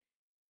and read it,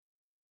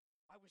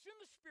 I was in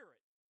the Spirit,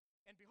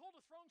 and behold,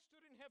 a throne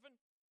stood in heaven,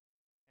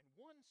 and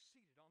one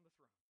seated on the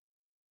throne.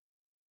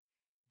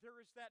 There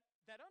is that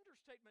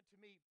understatement to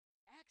me,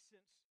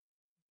 accents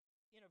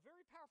in a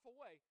very powerful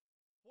way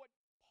what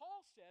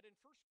Paul said in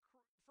 1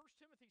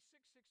 Timothy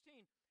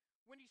 6:16,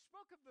 when he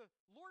spoke of the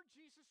Lord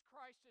Jesus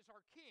Christ as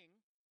our King,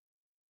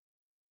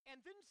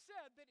 and then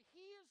said that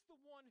he is the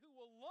one who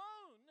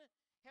alone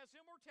has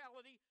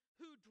immortality,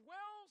 who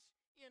dwells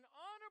in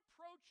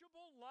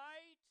unapproachable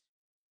light,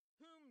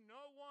 whom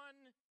no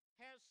one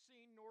has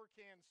seen nor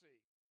can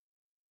see.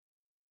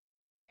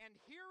 And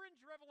here in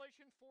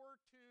Revelation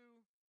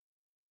 4:2,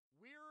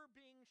 we're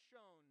being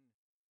shown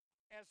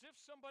as if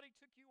somebody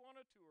took you on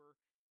a tour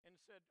and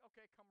said,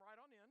 okay, come right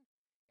on in,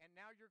 and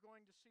now you're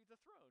going to see the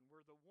throne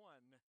where the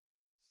one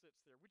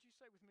sits there. Would you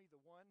say with me,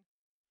 the one?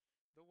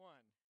 The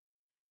one.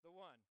 The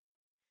one.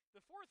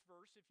 The fourth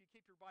verse, if you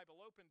keep your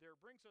Bible open there,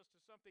 brings us to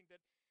something that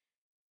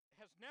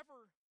has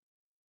never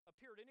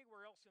appeared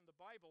anywhere else in the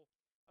Bible,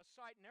 a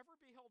sight never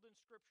beheld in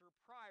Scripture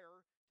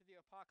prior to the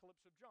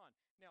apocalypse of John.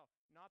 Now,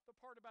 not the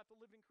part about the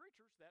living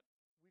creatures, that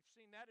we've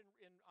seen that in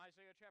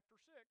Isaiah chapter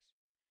 6,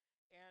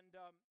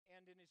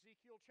 and in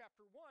Ezekiel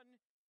chapter 1,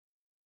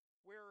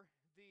 where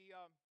the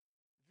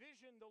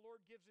vision the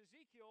Lord gives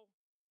Ezekiel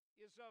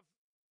is of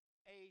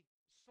a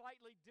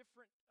slightly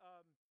different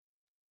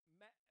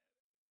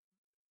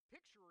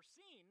picture or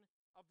scene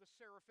of the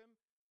seraphim,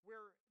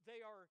 where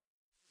they are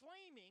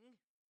flaming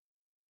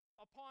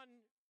upon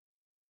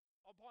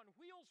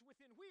wheels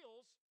within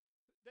wheels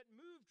that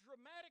move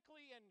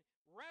dramatically and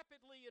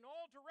rapidly in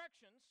all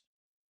directions,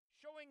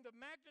 showing the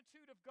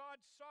magnitude of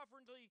God's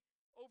sovereignty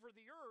over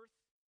the earth.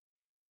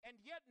 And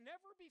yet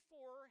never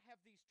before have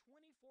these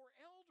 24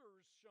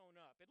 elders shown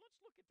up. And let's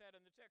look at that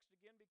in the text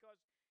again, because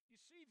you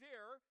see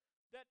there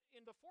that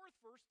in the fourth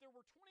verse there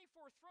were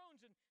 24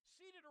 thrones, and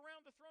seated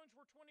around the thrones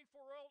were 24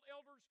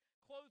 elders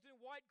clothed in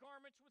white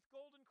garments with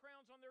golden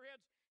crowns on their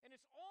heads. And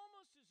it's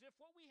almost as if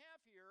what we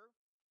have here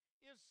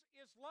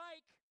is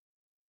like,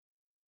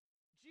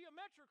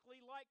 geometrically,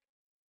 like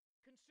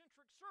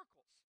concentric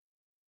circles.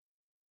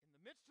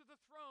 In the midst of the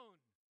throne,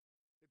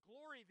 the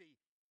glory, the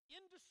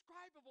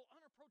indescribable,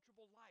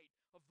 unapproachable light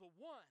of the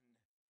one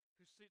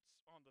who sits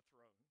on the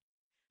throne,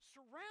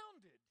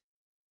 surrounded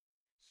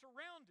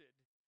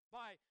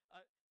by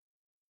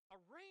a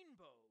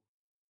rainbow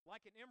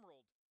like an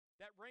emerald.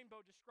 That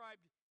rainbow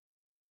described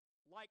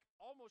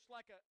almost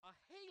like a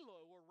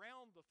halo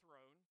around the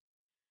throne.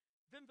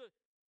 Then the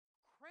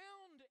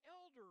crowned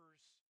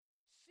elders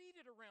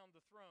seated around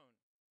the throne.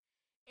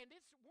 And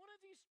it's one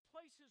of these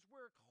places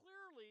where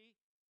clearly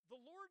the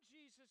Lord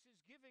Jesus is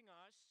giving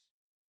us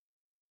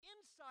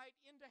insight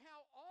into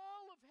how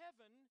all of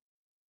heaven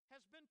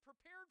has been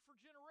prepared for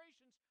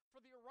generations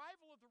for the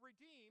arrival of the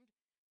redeemed,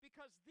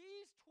 because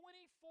these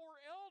 24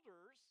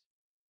 elders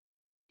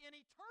in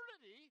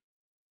eternity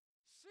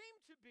seem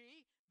to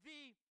be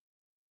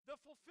the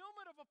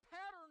fulfillment of a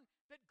pattern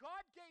that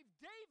God gave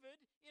David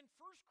in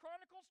 1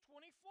 Chronicles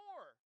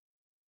 24.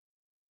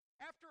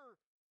 After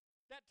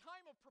that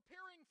time of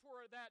preparing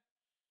for that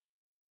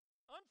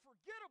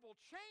unforgettable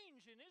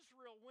change in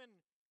Israel, when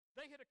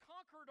they had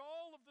conquered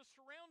all of the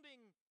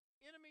surrounding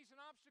enemies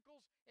and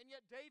obstacles, and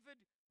yet David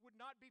would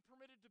not be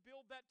permitted to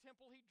build that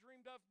temple he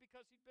dreamed of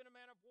because he'd been a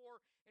man of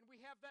war. And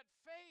we have that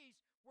phase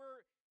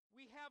where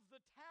we have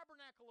the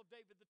tabernacle of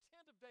David, the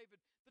tent of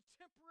David, the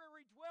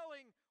temporary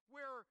dwelling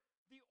where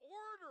the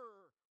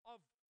order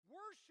of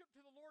worship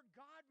to the Lord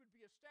God would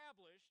be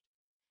established.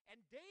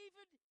 And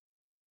David,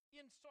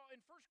 in 1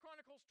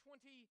 Chronicles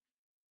 23,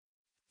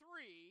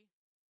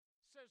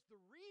 says the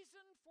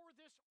reason for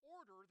this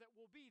order that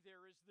will be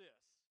there is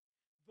this: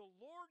 the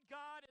Lord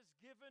God has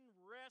given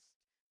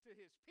rest to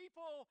his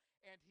people,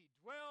 and he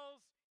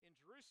dwells in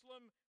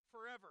Jerusalem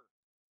forever.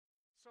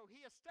 So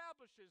he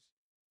establishes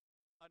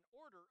an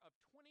order of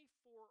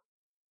 24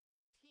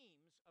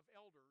 teams of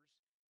elders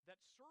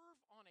that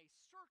serve on a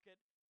circuit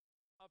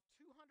of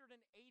 288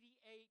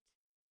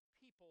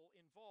 people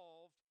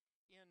involved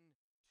in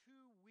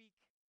 2-week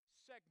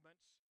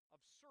segments of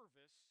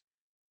service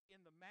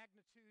in the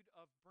magnitude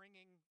of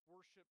bringing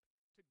worship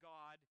to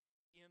God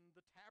in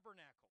the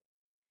tabernacle.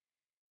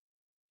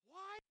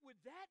 Why would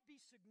that be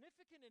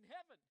significant in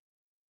heaven?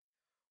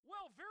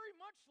 Well, very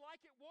much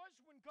like it was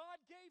when God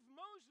gave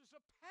Moses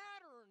a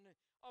pattern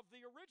of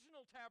the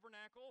original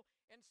tabernacle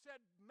and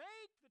said,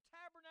 "Make the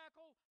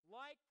tabernacle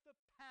like the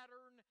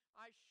pattern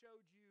I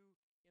showed you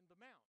in the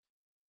mount."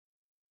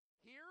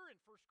 Here in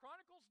 1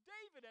 Chronicles,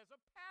 David has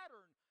a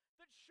pattern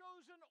that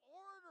shows an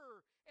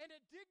order and a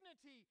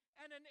dignity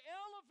and an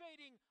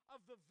elevating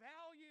of the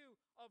value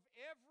of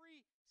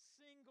every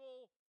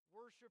single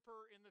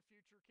worshiper in the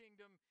future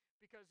kingdom,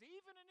 because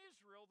even in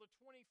Israel, the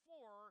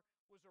 24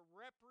 was a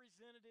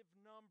representative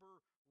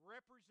number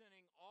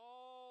representing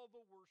all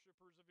the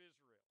worshipers of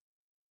Israel.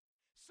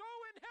 So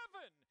in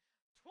heaven,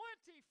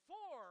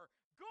 24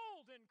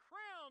 golden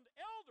crowned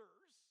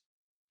elders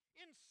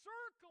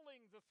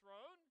encircling the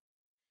throne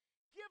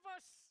give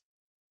us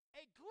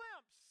a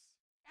glimpse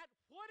at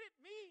what it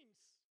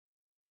means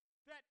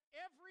that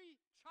every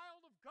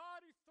child of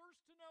God who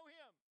thirsts to know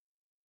Him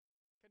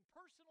can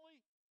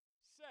personally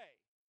say,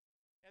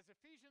 as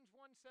Ephesians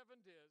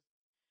 1:7 does,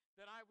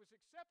 that I was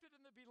accepted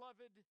in the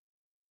beloved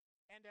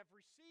and have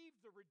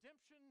received the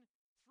redemption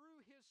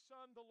through His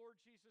Son, the Lord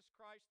Jesus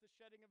Christ, the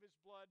shedding of His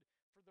blood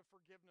for the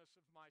forgiveness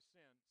of my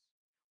sins.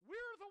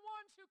 We're the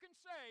ones who can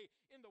say,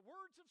 in the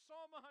words of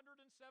Psalm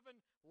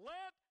 107,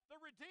 "Let the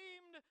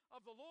redeemed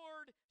of the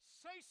Lord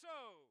say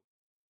so,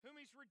 whom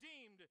He's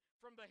redeemed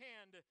from the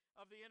hand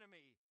of the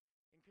enemy."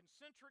 In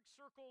concentric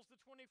circles, the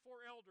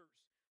 24 elders,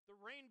 the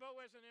rainbow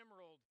as an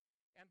emerald,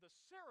 and the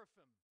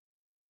seraphim,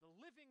 the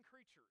living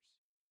creatures,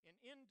 in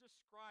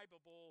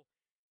indescribable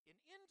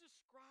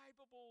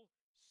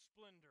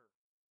splendor.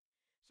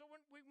 So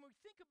when we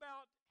think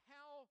about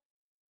how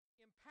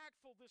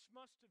impactful this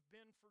must have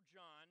been for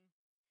John,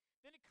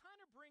 then it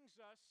kind of brings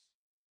us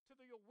to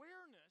the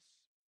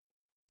awareness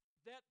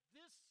that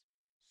this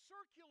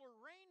circular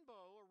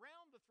rainbow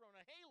around the throne,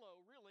 a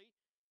halo really,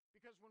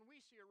 because when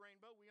we see a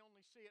rainbow, we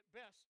only see at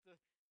best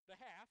the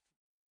half.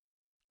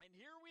 And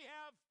here we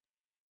have,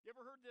 you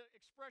ever heard the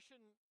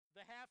expression,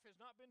 the half has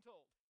not been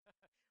told?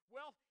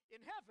 Well,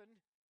 in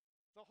heaven,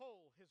 the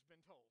whole has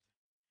been told.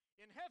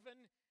 In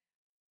heaven,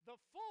 the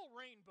full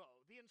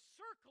rainbow, the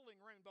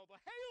encircling rainbow, the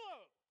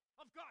halo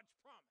of God's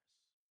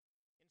promise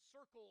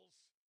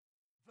encircles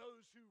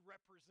those who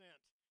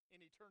represent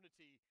in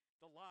eternity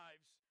the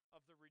lives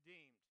of the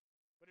redeemed.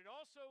 But it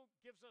also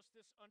gives us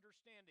this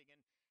understanding,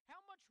 and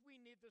how much we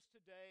need this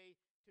today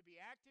to be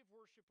active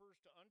worshipers,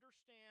 to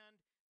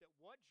understand that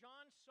what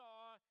John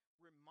saw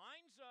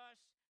reminds us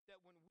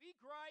that when we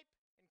gripe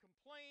and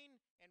complain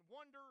and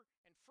wonder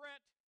and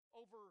fret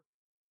over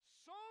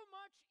so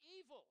much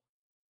evil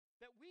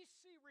that we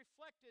see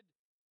reflected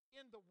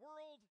in the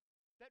world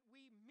that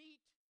we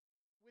meet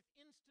with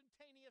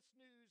instantaneous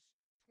news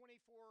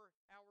 24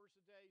 hours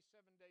a day,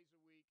 7 days a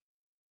week,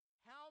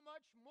 how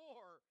much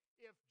more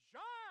if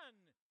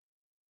John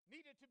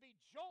needed to be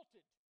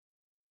jolted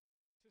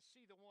to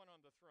see the one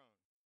on the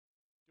throne,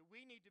 do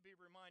we need to be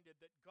reminded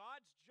that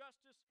God's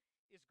justice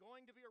is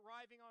going to be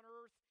arriving on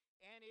earth,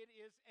 and it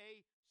is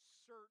a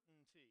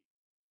certainty.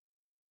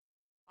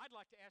 I'd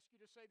like to ask you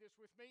to say this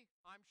with me.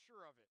 I'm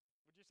sure of it.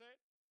 Would you say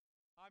it?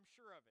 I'm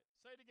sure of it.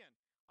 Say it again.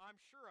 I'm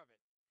sure of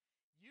it.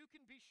 You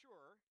can be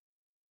sure,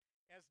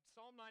 as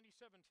Psalm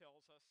 97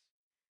 tells us,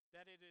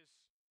 that it is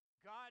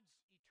God's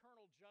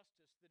eternal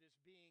justice that is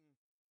being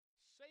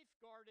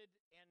safeguarded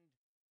and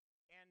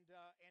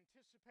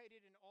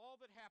anticipated in all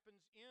that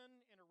happens in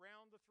and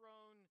around the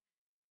throne,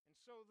 and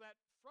so that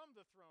from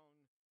the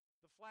throne,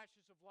 the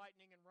flashes of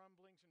lightning and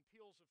rumblings and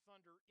peals of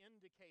thunder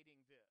indicating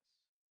this.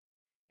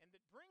 And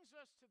that brings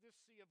us to this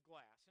sea of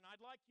glass. And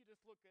I'd like you to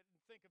look at and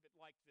think of it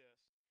like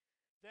this,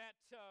 that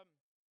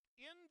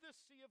in this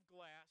sea of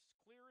glass,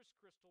 clear as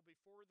crystal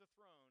before the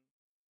throne,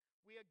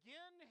 we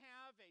again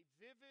have a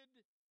vivid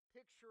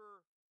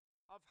picture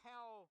of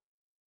how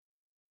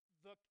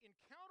the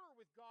encounter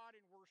with God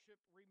in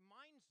worship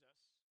reminds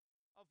us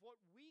of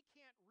what we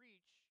can't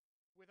reach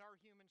with our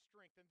human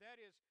strength. And that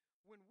is,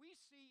 when we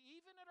see,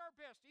 even at our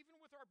best, even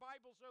with our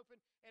Bibles open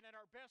and at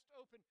our best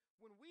open,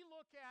 when we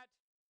look at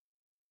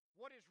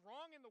what is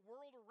wrong in the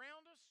world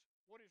around us,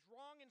 what is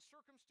wrong in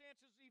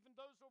circumstances, even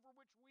those over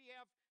which we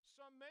have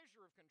some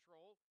measure of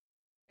control,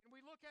 and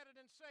we look at it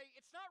and say,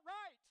 it's not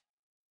right.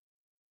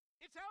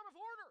 It's out of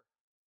order.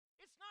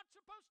 It's not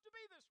supposed to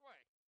be this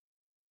way.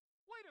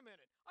 Wait a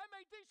minute. I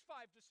made these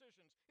 5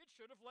 decisions. It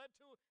should have led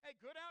to a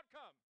good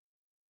outcome,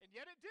 and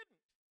yet it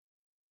didn't.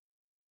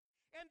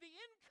 And the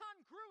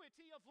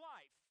incongruity of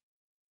life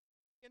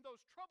in those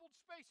troubled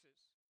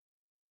spaces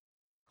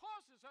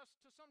causes us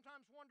to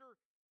sometimes wonder,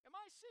 am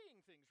I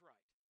seeing things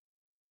right?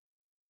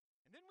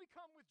 And then we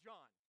come with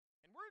John,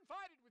 and we're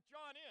invited with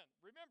John in.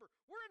 Remember,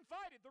 we're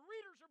invited. The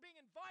readers are being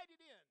invited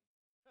in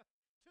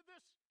to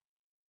this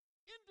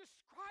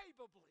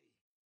indescribably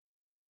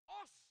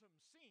awesome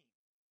scene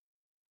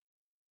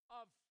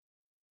of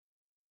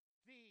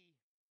the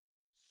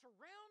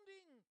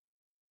surrounding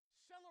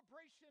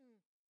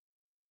celebration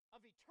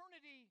of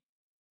eternity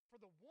for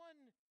the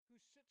one who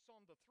sits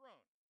on the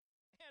throne.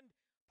 And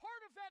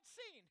part of that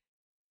scene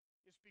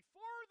is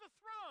before the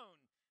throne,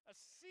 a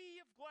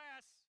sea of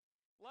glass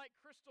like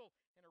crystal,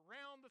 and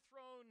around the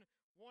throne,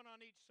 one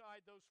on each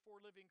side, those four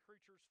living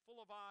creatures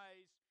full of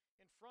eyes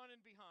in front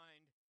and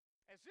behind,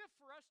 as if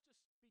for us to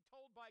be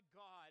told by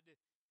God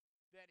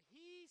that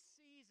He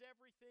sees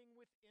everything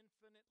with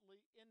infinite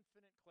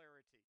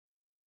clarity.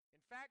 In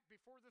fact,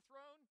 before the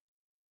throne,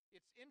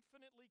 it's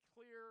infinitely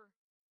clear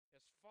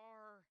as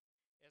far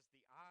as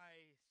the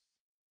eyes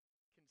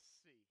can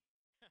see.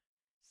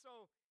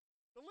 So,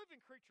 the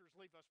living creatures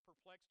leave us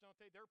perplexed, don't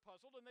they? They're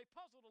puzzled, and they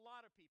puzzled a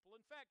lot of people.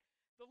 In fact,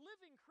 the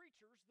living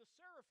creatures, the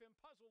seraphim,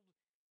 puzzled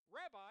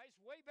rabbis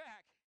way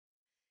back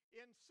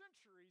in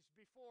centuries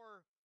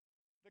before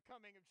the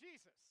coming of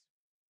Jesus.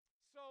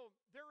 So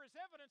there is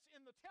evidence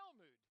in the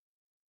Talmud,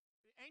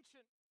 the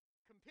ancient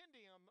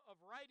compendium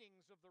of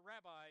writings of the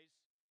rabbis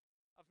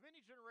of many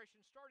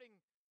generations, starting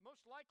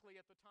most likely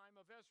at the time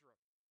of Ezra.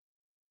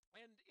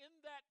 And in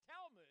that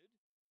Talmud,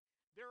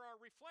 there are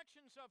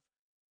reflections of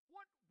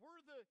what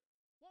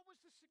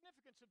was the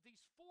significance of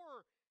these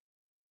four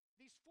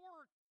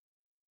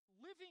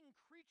living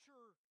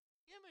creature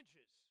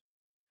images,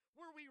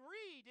 where we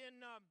read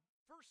in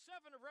verse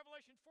 7 of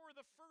Revelation 4,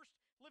 the first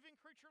living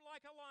creature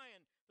like a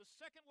lion, the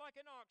second like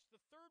an ox,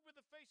 the third with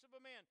the face of a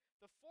man,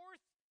 the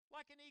fourth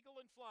like an eagle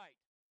in flight.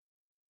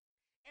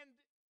 And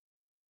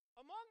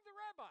among the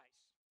rabbis,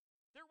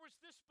 there was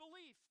this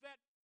belief that,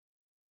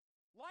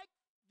 like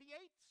the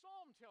 8th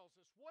Psalm tells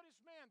us, what is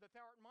man that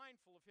thou art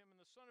mindful of him,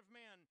 and the Son of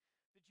Man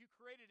that you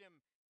created him?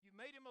 You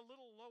made him a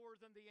little lower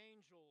than the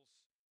angels,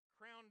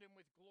 crowned him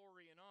with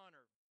glory and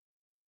honor.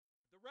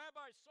 The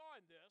rabbis saw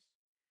in this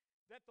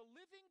that the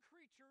living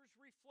creatures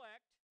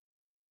reflect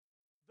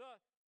the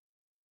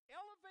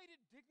elevated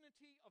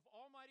dignity of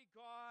Almighty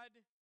God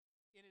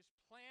in His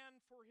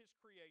plan for His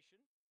creation,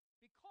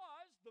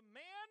 because the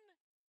man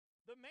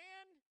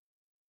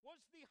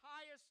was the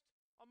highest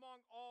among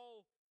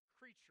all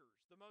creatures,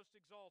 the most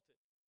exalted.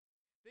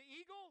 The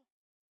eagle,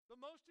 the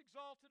most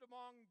exalted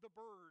among the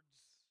birds.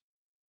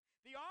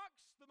 The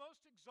ox, the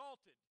most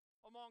exalted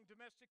among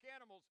domestic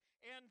animals.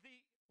 And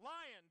the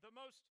lion, the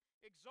most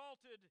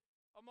exalted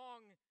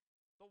among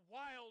the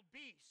wild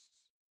beasts.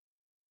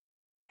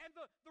 And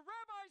the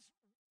rabbis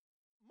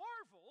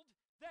marveled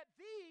that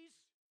these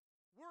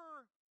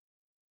were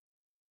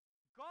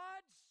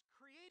God's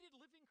created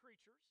living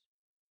creatures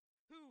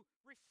who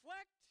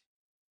reflect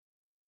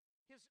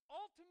His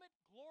ultimate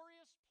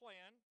glorious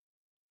plan,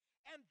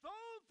 and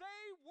though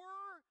they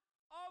were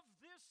of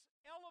this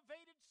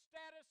elevated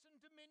status and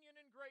dominion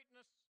and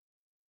greatness,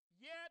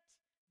 yet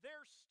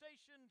they're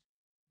stationed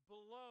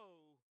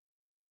below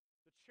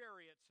the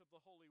chariots of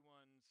the Holy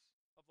One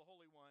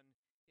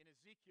in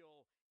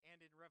Ezekiel and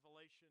in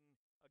Revelation.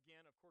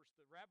 Again, of course,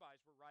 the rabbis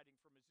were writing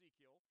from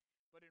Ezekiel,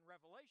 but in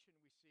Revelation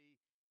we see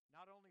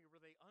not only were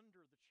they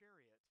under the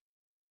chariot,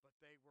 but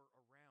they were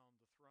around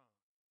the throne.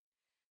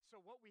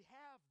 So what we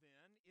have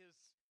then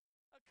is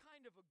a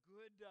kind of a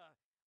good,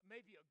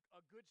 maybe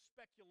a good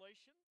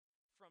speculation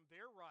from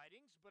their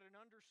writings, but an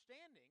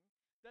understanding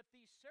that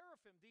these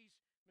seraphim, these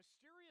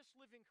mysterious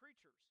living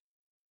creatures,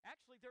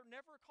 actually they're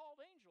never called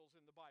angels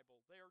in the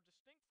Bible. They are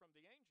distinct from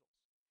the angels.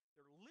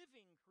 They're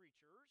living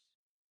creatures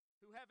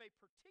who have a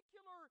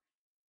particular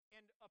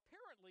and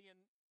apparently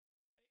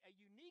a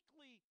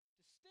uniquely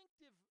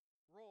distinctive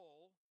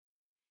role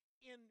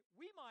in,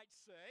 we might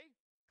say,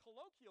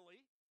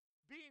 colloquially,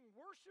 being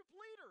worship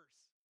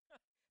leaders.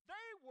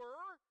 They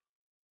were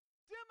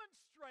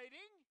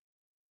demonstrating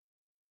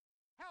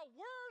how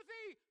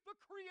worthy the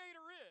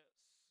Creator is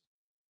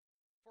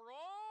for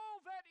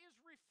all that is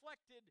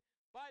reflected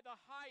by the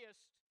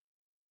highest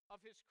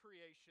of His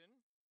creation,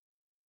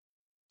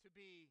 to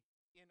be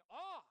in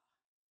awe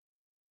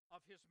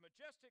of His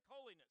majestic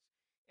holiness.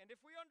 And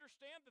if we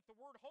understand that the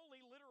word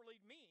holy literally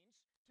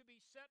means to be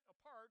set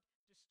apart,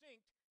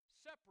 distinct,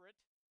 separate,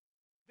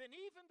 then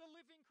even the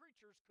living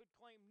creatures could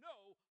claim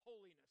no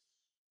holiness.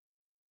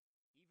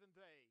 Even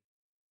they,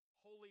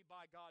 holy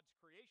by God's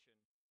creation,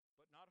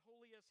 but not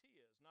holy as He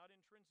is, not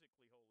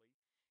intrinsically holy.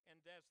 And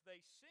as they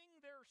sing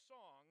their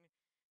song,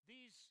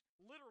 these,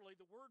 literally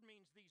the word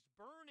means these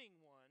burning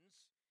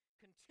ones,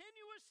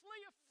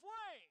 continuously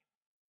aflame,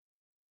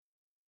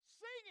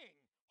 singing,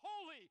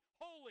 holy,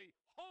 holy,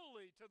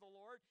 holy to the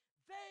Lord,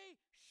 they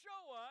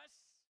show us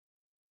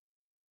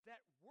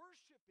that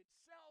worship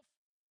itself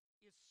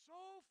is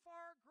so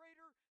far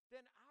greater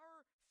than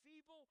our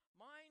feeble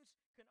minds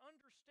can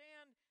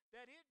understand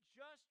that it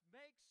just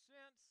makes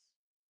sense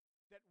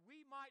that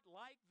we might,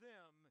 like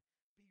them,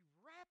 be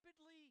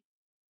rapidly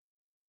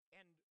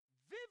and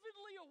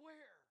vividly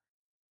aware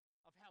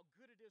of how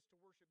good it is to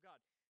worship God.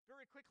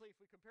 Very quickly, if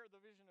we compare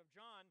the vision of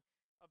John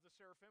of the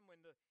seraphim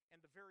and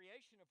the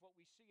variation of what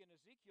we see in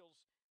Ezekiel's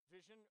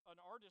vision, an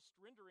artist's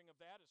rendering of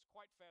that is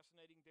quite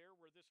fascinating there,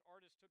 where this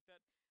artist took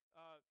that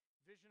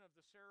vision of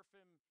the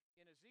seraphim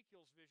in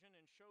Ezekiel's vision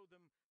and showed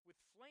them with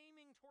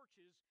flaming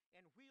torches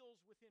and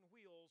wheels within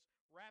wheels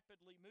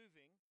rapidly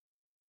moving.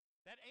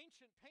 That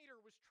ancient painter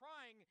was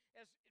trying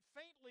as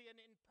faintly and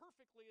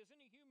imperfectly as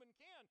any human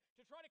can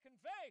to try to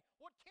convey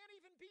what can't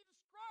even be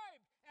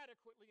described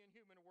adequately in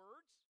human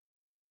words.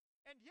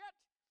 And yet,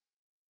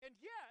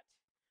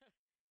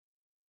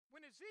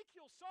 when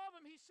Ezekiel saw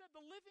them, he said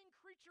the living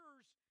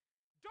creatures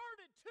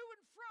darted to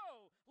and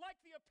fro like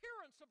the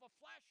appearance of a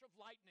flash of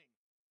lightning.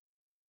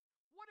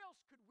 What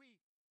else could we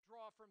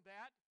draw from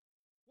that?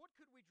 What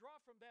could we draw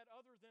from that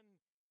other than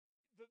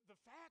the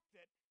fact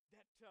that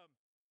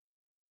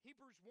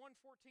Hebrews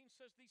 1:14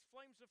 says these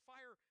flames of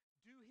fire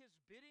do his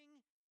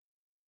bidding?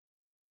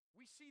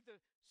 We see the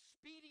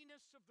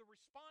speediness of the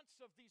response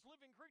of these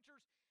living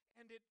creatures,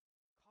 and it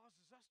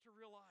causes us to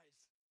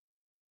realize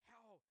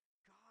how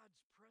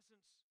God's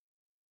presence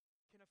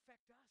can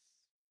affect us,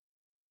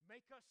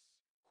 make us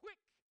quick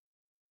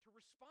to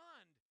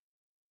respond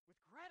with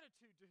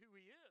gratitude to who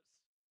he is.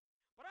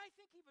 But I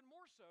think even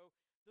more so,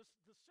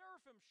 the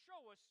seraphim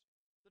show us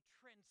the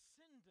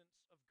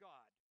transcendence of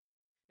God.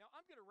 Now,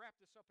 I'm going to wrap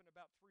this up in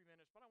about 3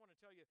 minutes, but I want to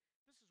tell you,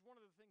 this is one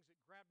of the things that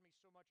grabbed me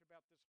so much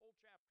about this whole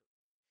chapter.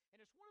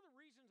 And it's one of the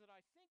reasons that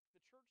I think the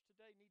church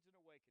today needs an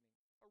awakening,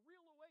 a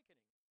real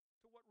awakening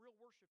to what real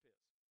worship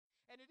is.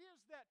 And it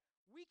is that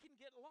we can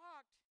get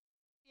locked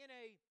in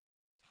a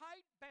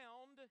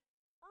tight-bound,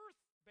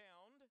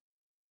 earth-bound,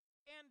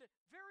 and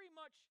very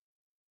much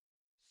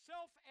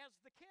self as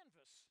the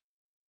canvas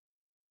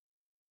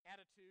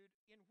attitude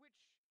in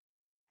which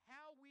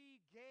how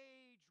we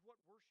gauge what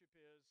worship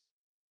is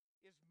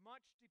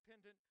much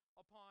dependent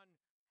upon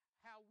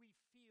how we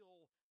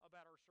feel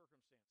about our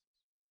circumstances,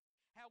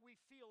 how we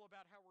feel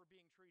about how we're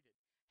being treated,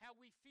 how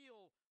we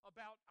feel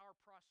about our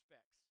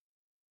prospects.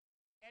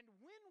 And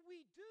when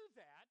we do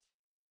that,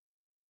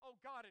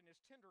 oh, God in his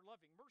tender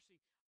loving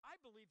mercy,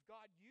 I believe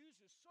God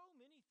uses so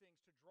many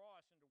things to draw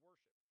us into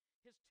worship.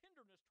 His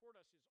tenderness toward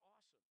us is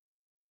awesome.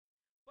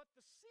 But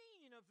the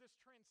scene of this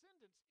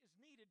transcendence is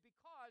needed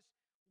because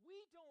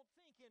we don't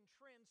think in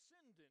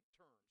transcendent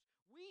terms.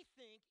 We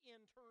think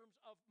in terms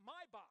of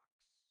my box,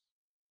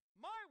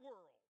 my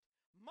world,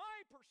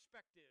 my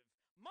perspective,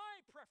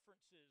 my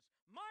preferences,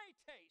 my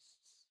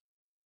tastes,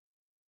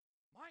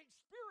 my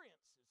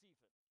experiences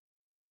even.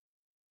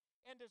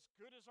 And as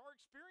good as our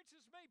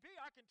experiences may be,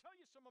 I can tell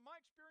you some of my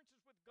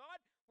experiences with God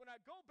when I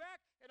go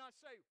back and I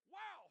say,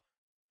 wow,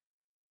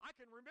 I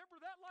can remember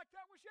that like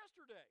that was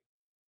yesterday.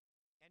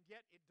 And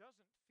yet it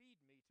doesn't feed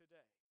me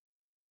today.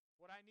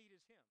 What I need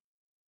is him.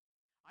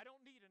 I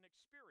don't need an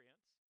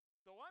experience,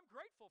 though I'm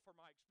grateful for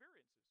my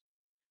experiences.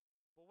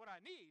 But what I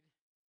need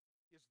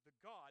is the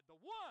God, the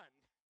one,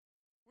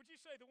 would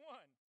you say the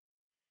one,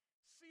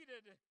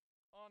 seated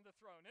on the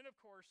throne. And of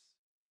course,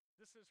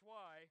 this is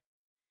why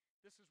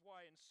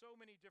in so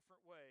many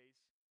different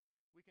ways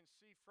we can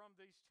see from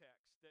these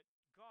texts that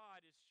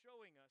God is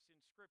showing us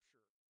in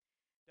Scripture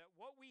that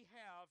what we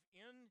have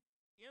in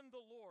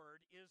the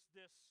Lord is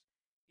this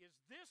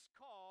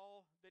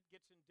call that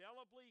gets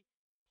indelibly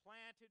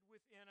planted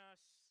within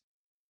us,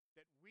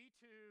 that we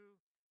too,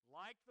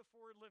 like the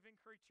four living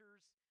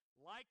creatures,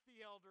 like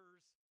the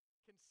elders,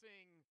 can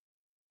sing,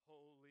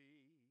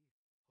 Holy,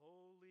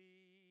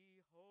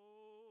 holy,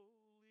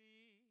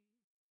 holy,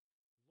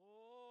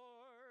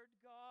 Lord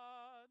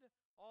God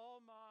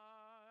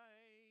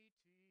Almighty.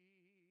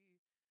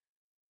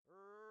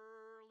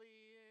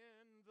 Early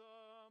in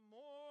the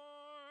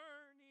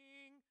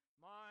morning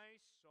my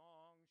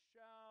song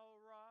shall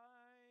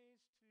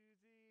rise to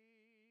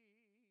thee.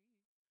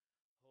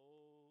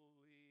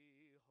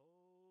 Holy,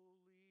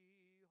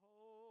 holy,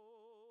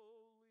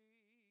 holy,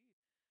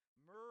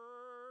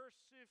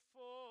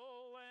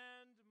 merciful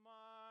and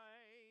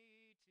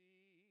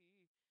mighty,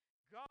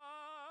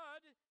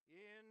 God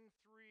in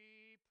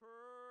three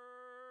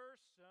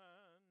persons,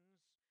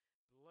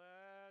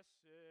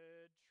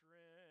 blessed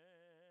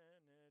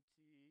Trinity.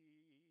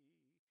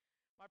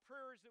 My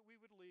prayer is that we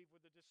would leave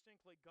with a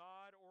distinctly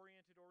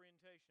God-oriented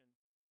orientation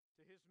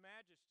to His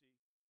majesty,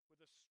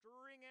 with a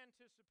stirring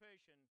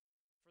anticipation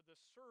for the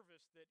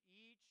service that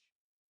each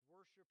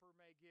worshiper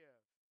may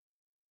give.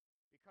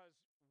 Because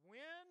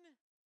when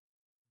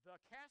the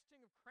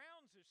casting of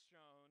crowns is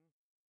shown,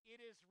 it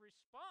is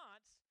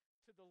response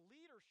to the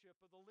leadership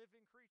of the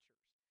living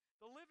creatures.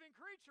 The living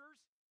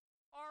creatures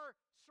are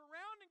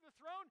surrounding the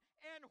throne,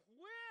 and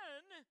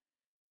when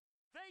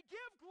they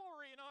give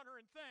glory and honor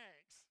and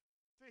thanks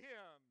to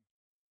Him,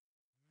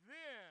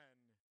 then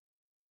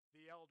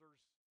the elders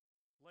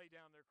lay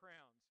down their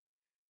crowns.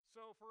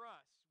 So for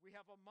us, we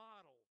have a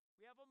model.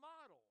 We have a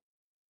model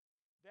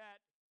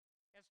that,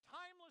 as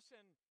timeless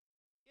and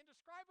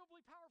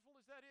indescribably powerful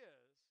as that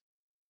is,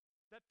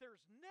 that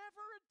there's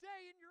never a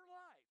day in your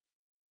life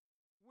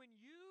when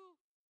you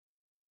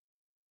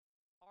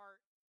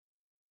are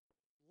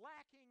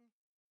lacking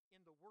in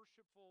the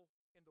worship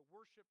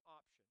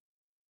option.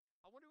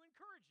 I want to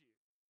encourage you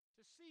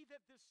to see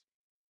that this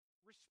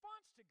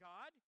response to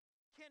God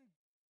can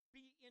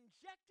be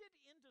injected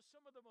into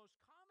some of the most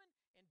common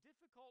and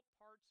difficult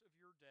parts of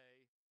your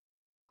day.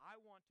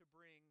 I want to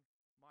bring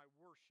my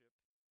worship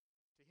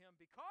to Him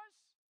because,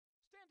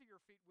 stand to your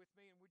feet with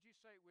me, and would you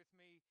say it with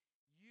me,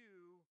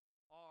 you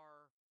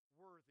are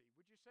worthy.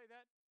 Would you say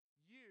that?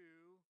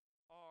 You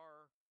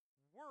are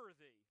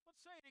worthy. Let's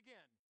say it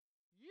again.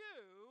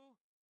 You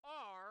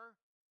are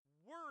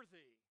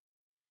worthy.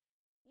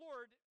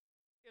 Lord,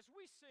 as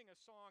we sing a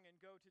song and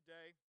go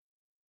today,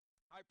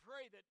 I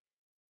pray that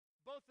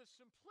both the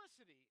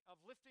simplicity of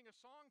lifting a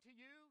song to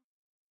you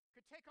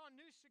could take on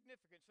new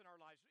significance in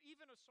our lives.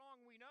 Even a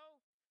song we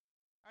know,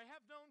 I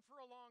have known for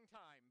a long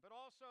time, but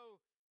also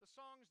the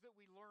songs that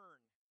we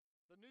learn,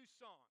 the new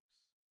songs.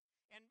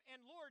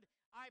 And Lord,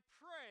 I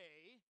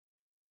pray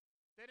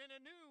that in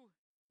a new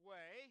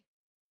way,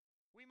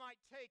 we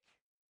might take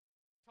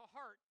to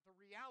heart the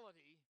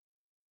reality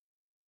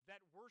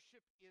that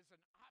worship is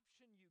an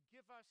option you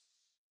give us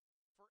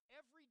for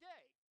every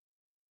day.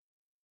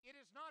 It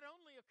is not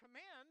only a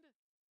command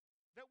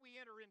that we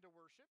enter into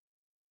worship,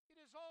 it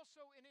is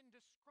also an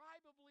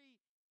indescribably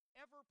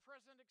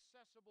ever-present,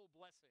 accessible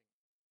blessing.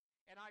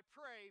 And I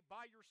pray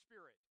by your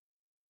Spirit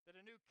that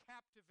a new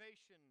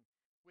captivation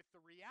with the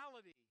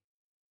reality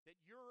that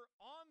you're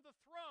on the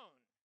throne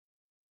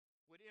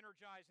would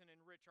energize and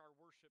enrich our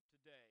worship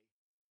today.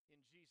 In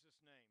Jesus'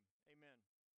 name, amen.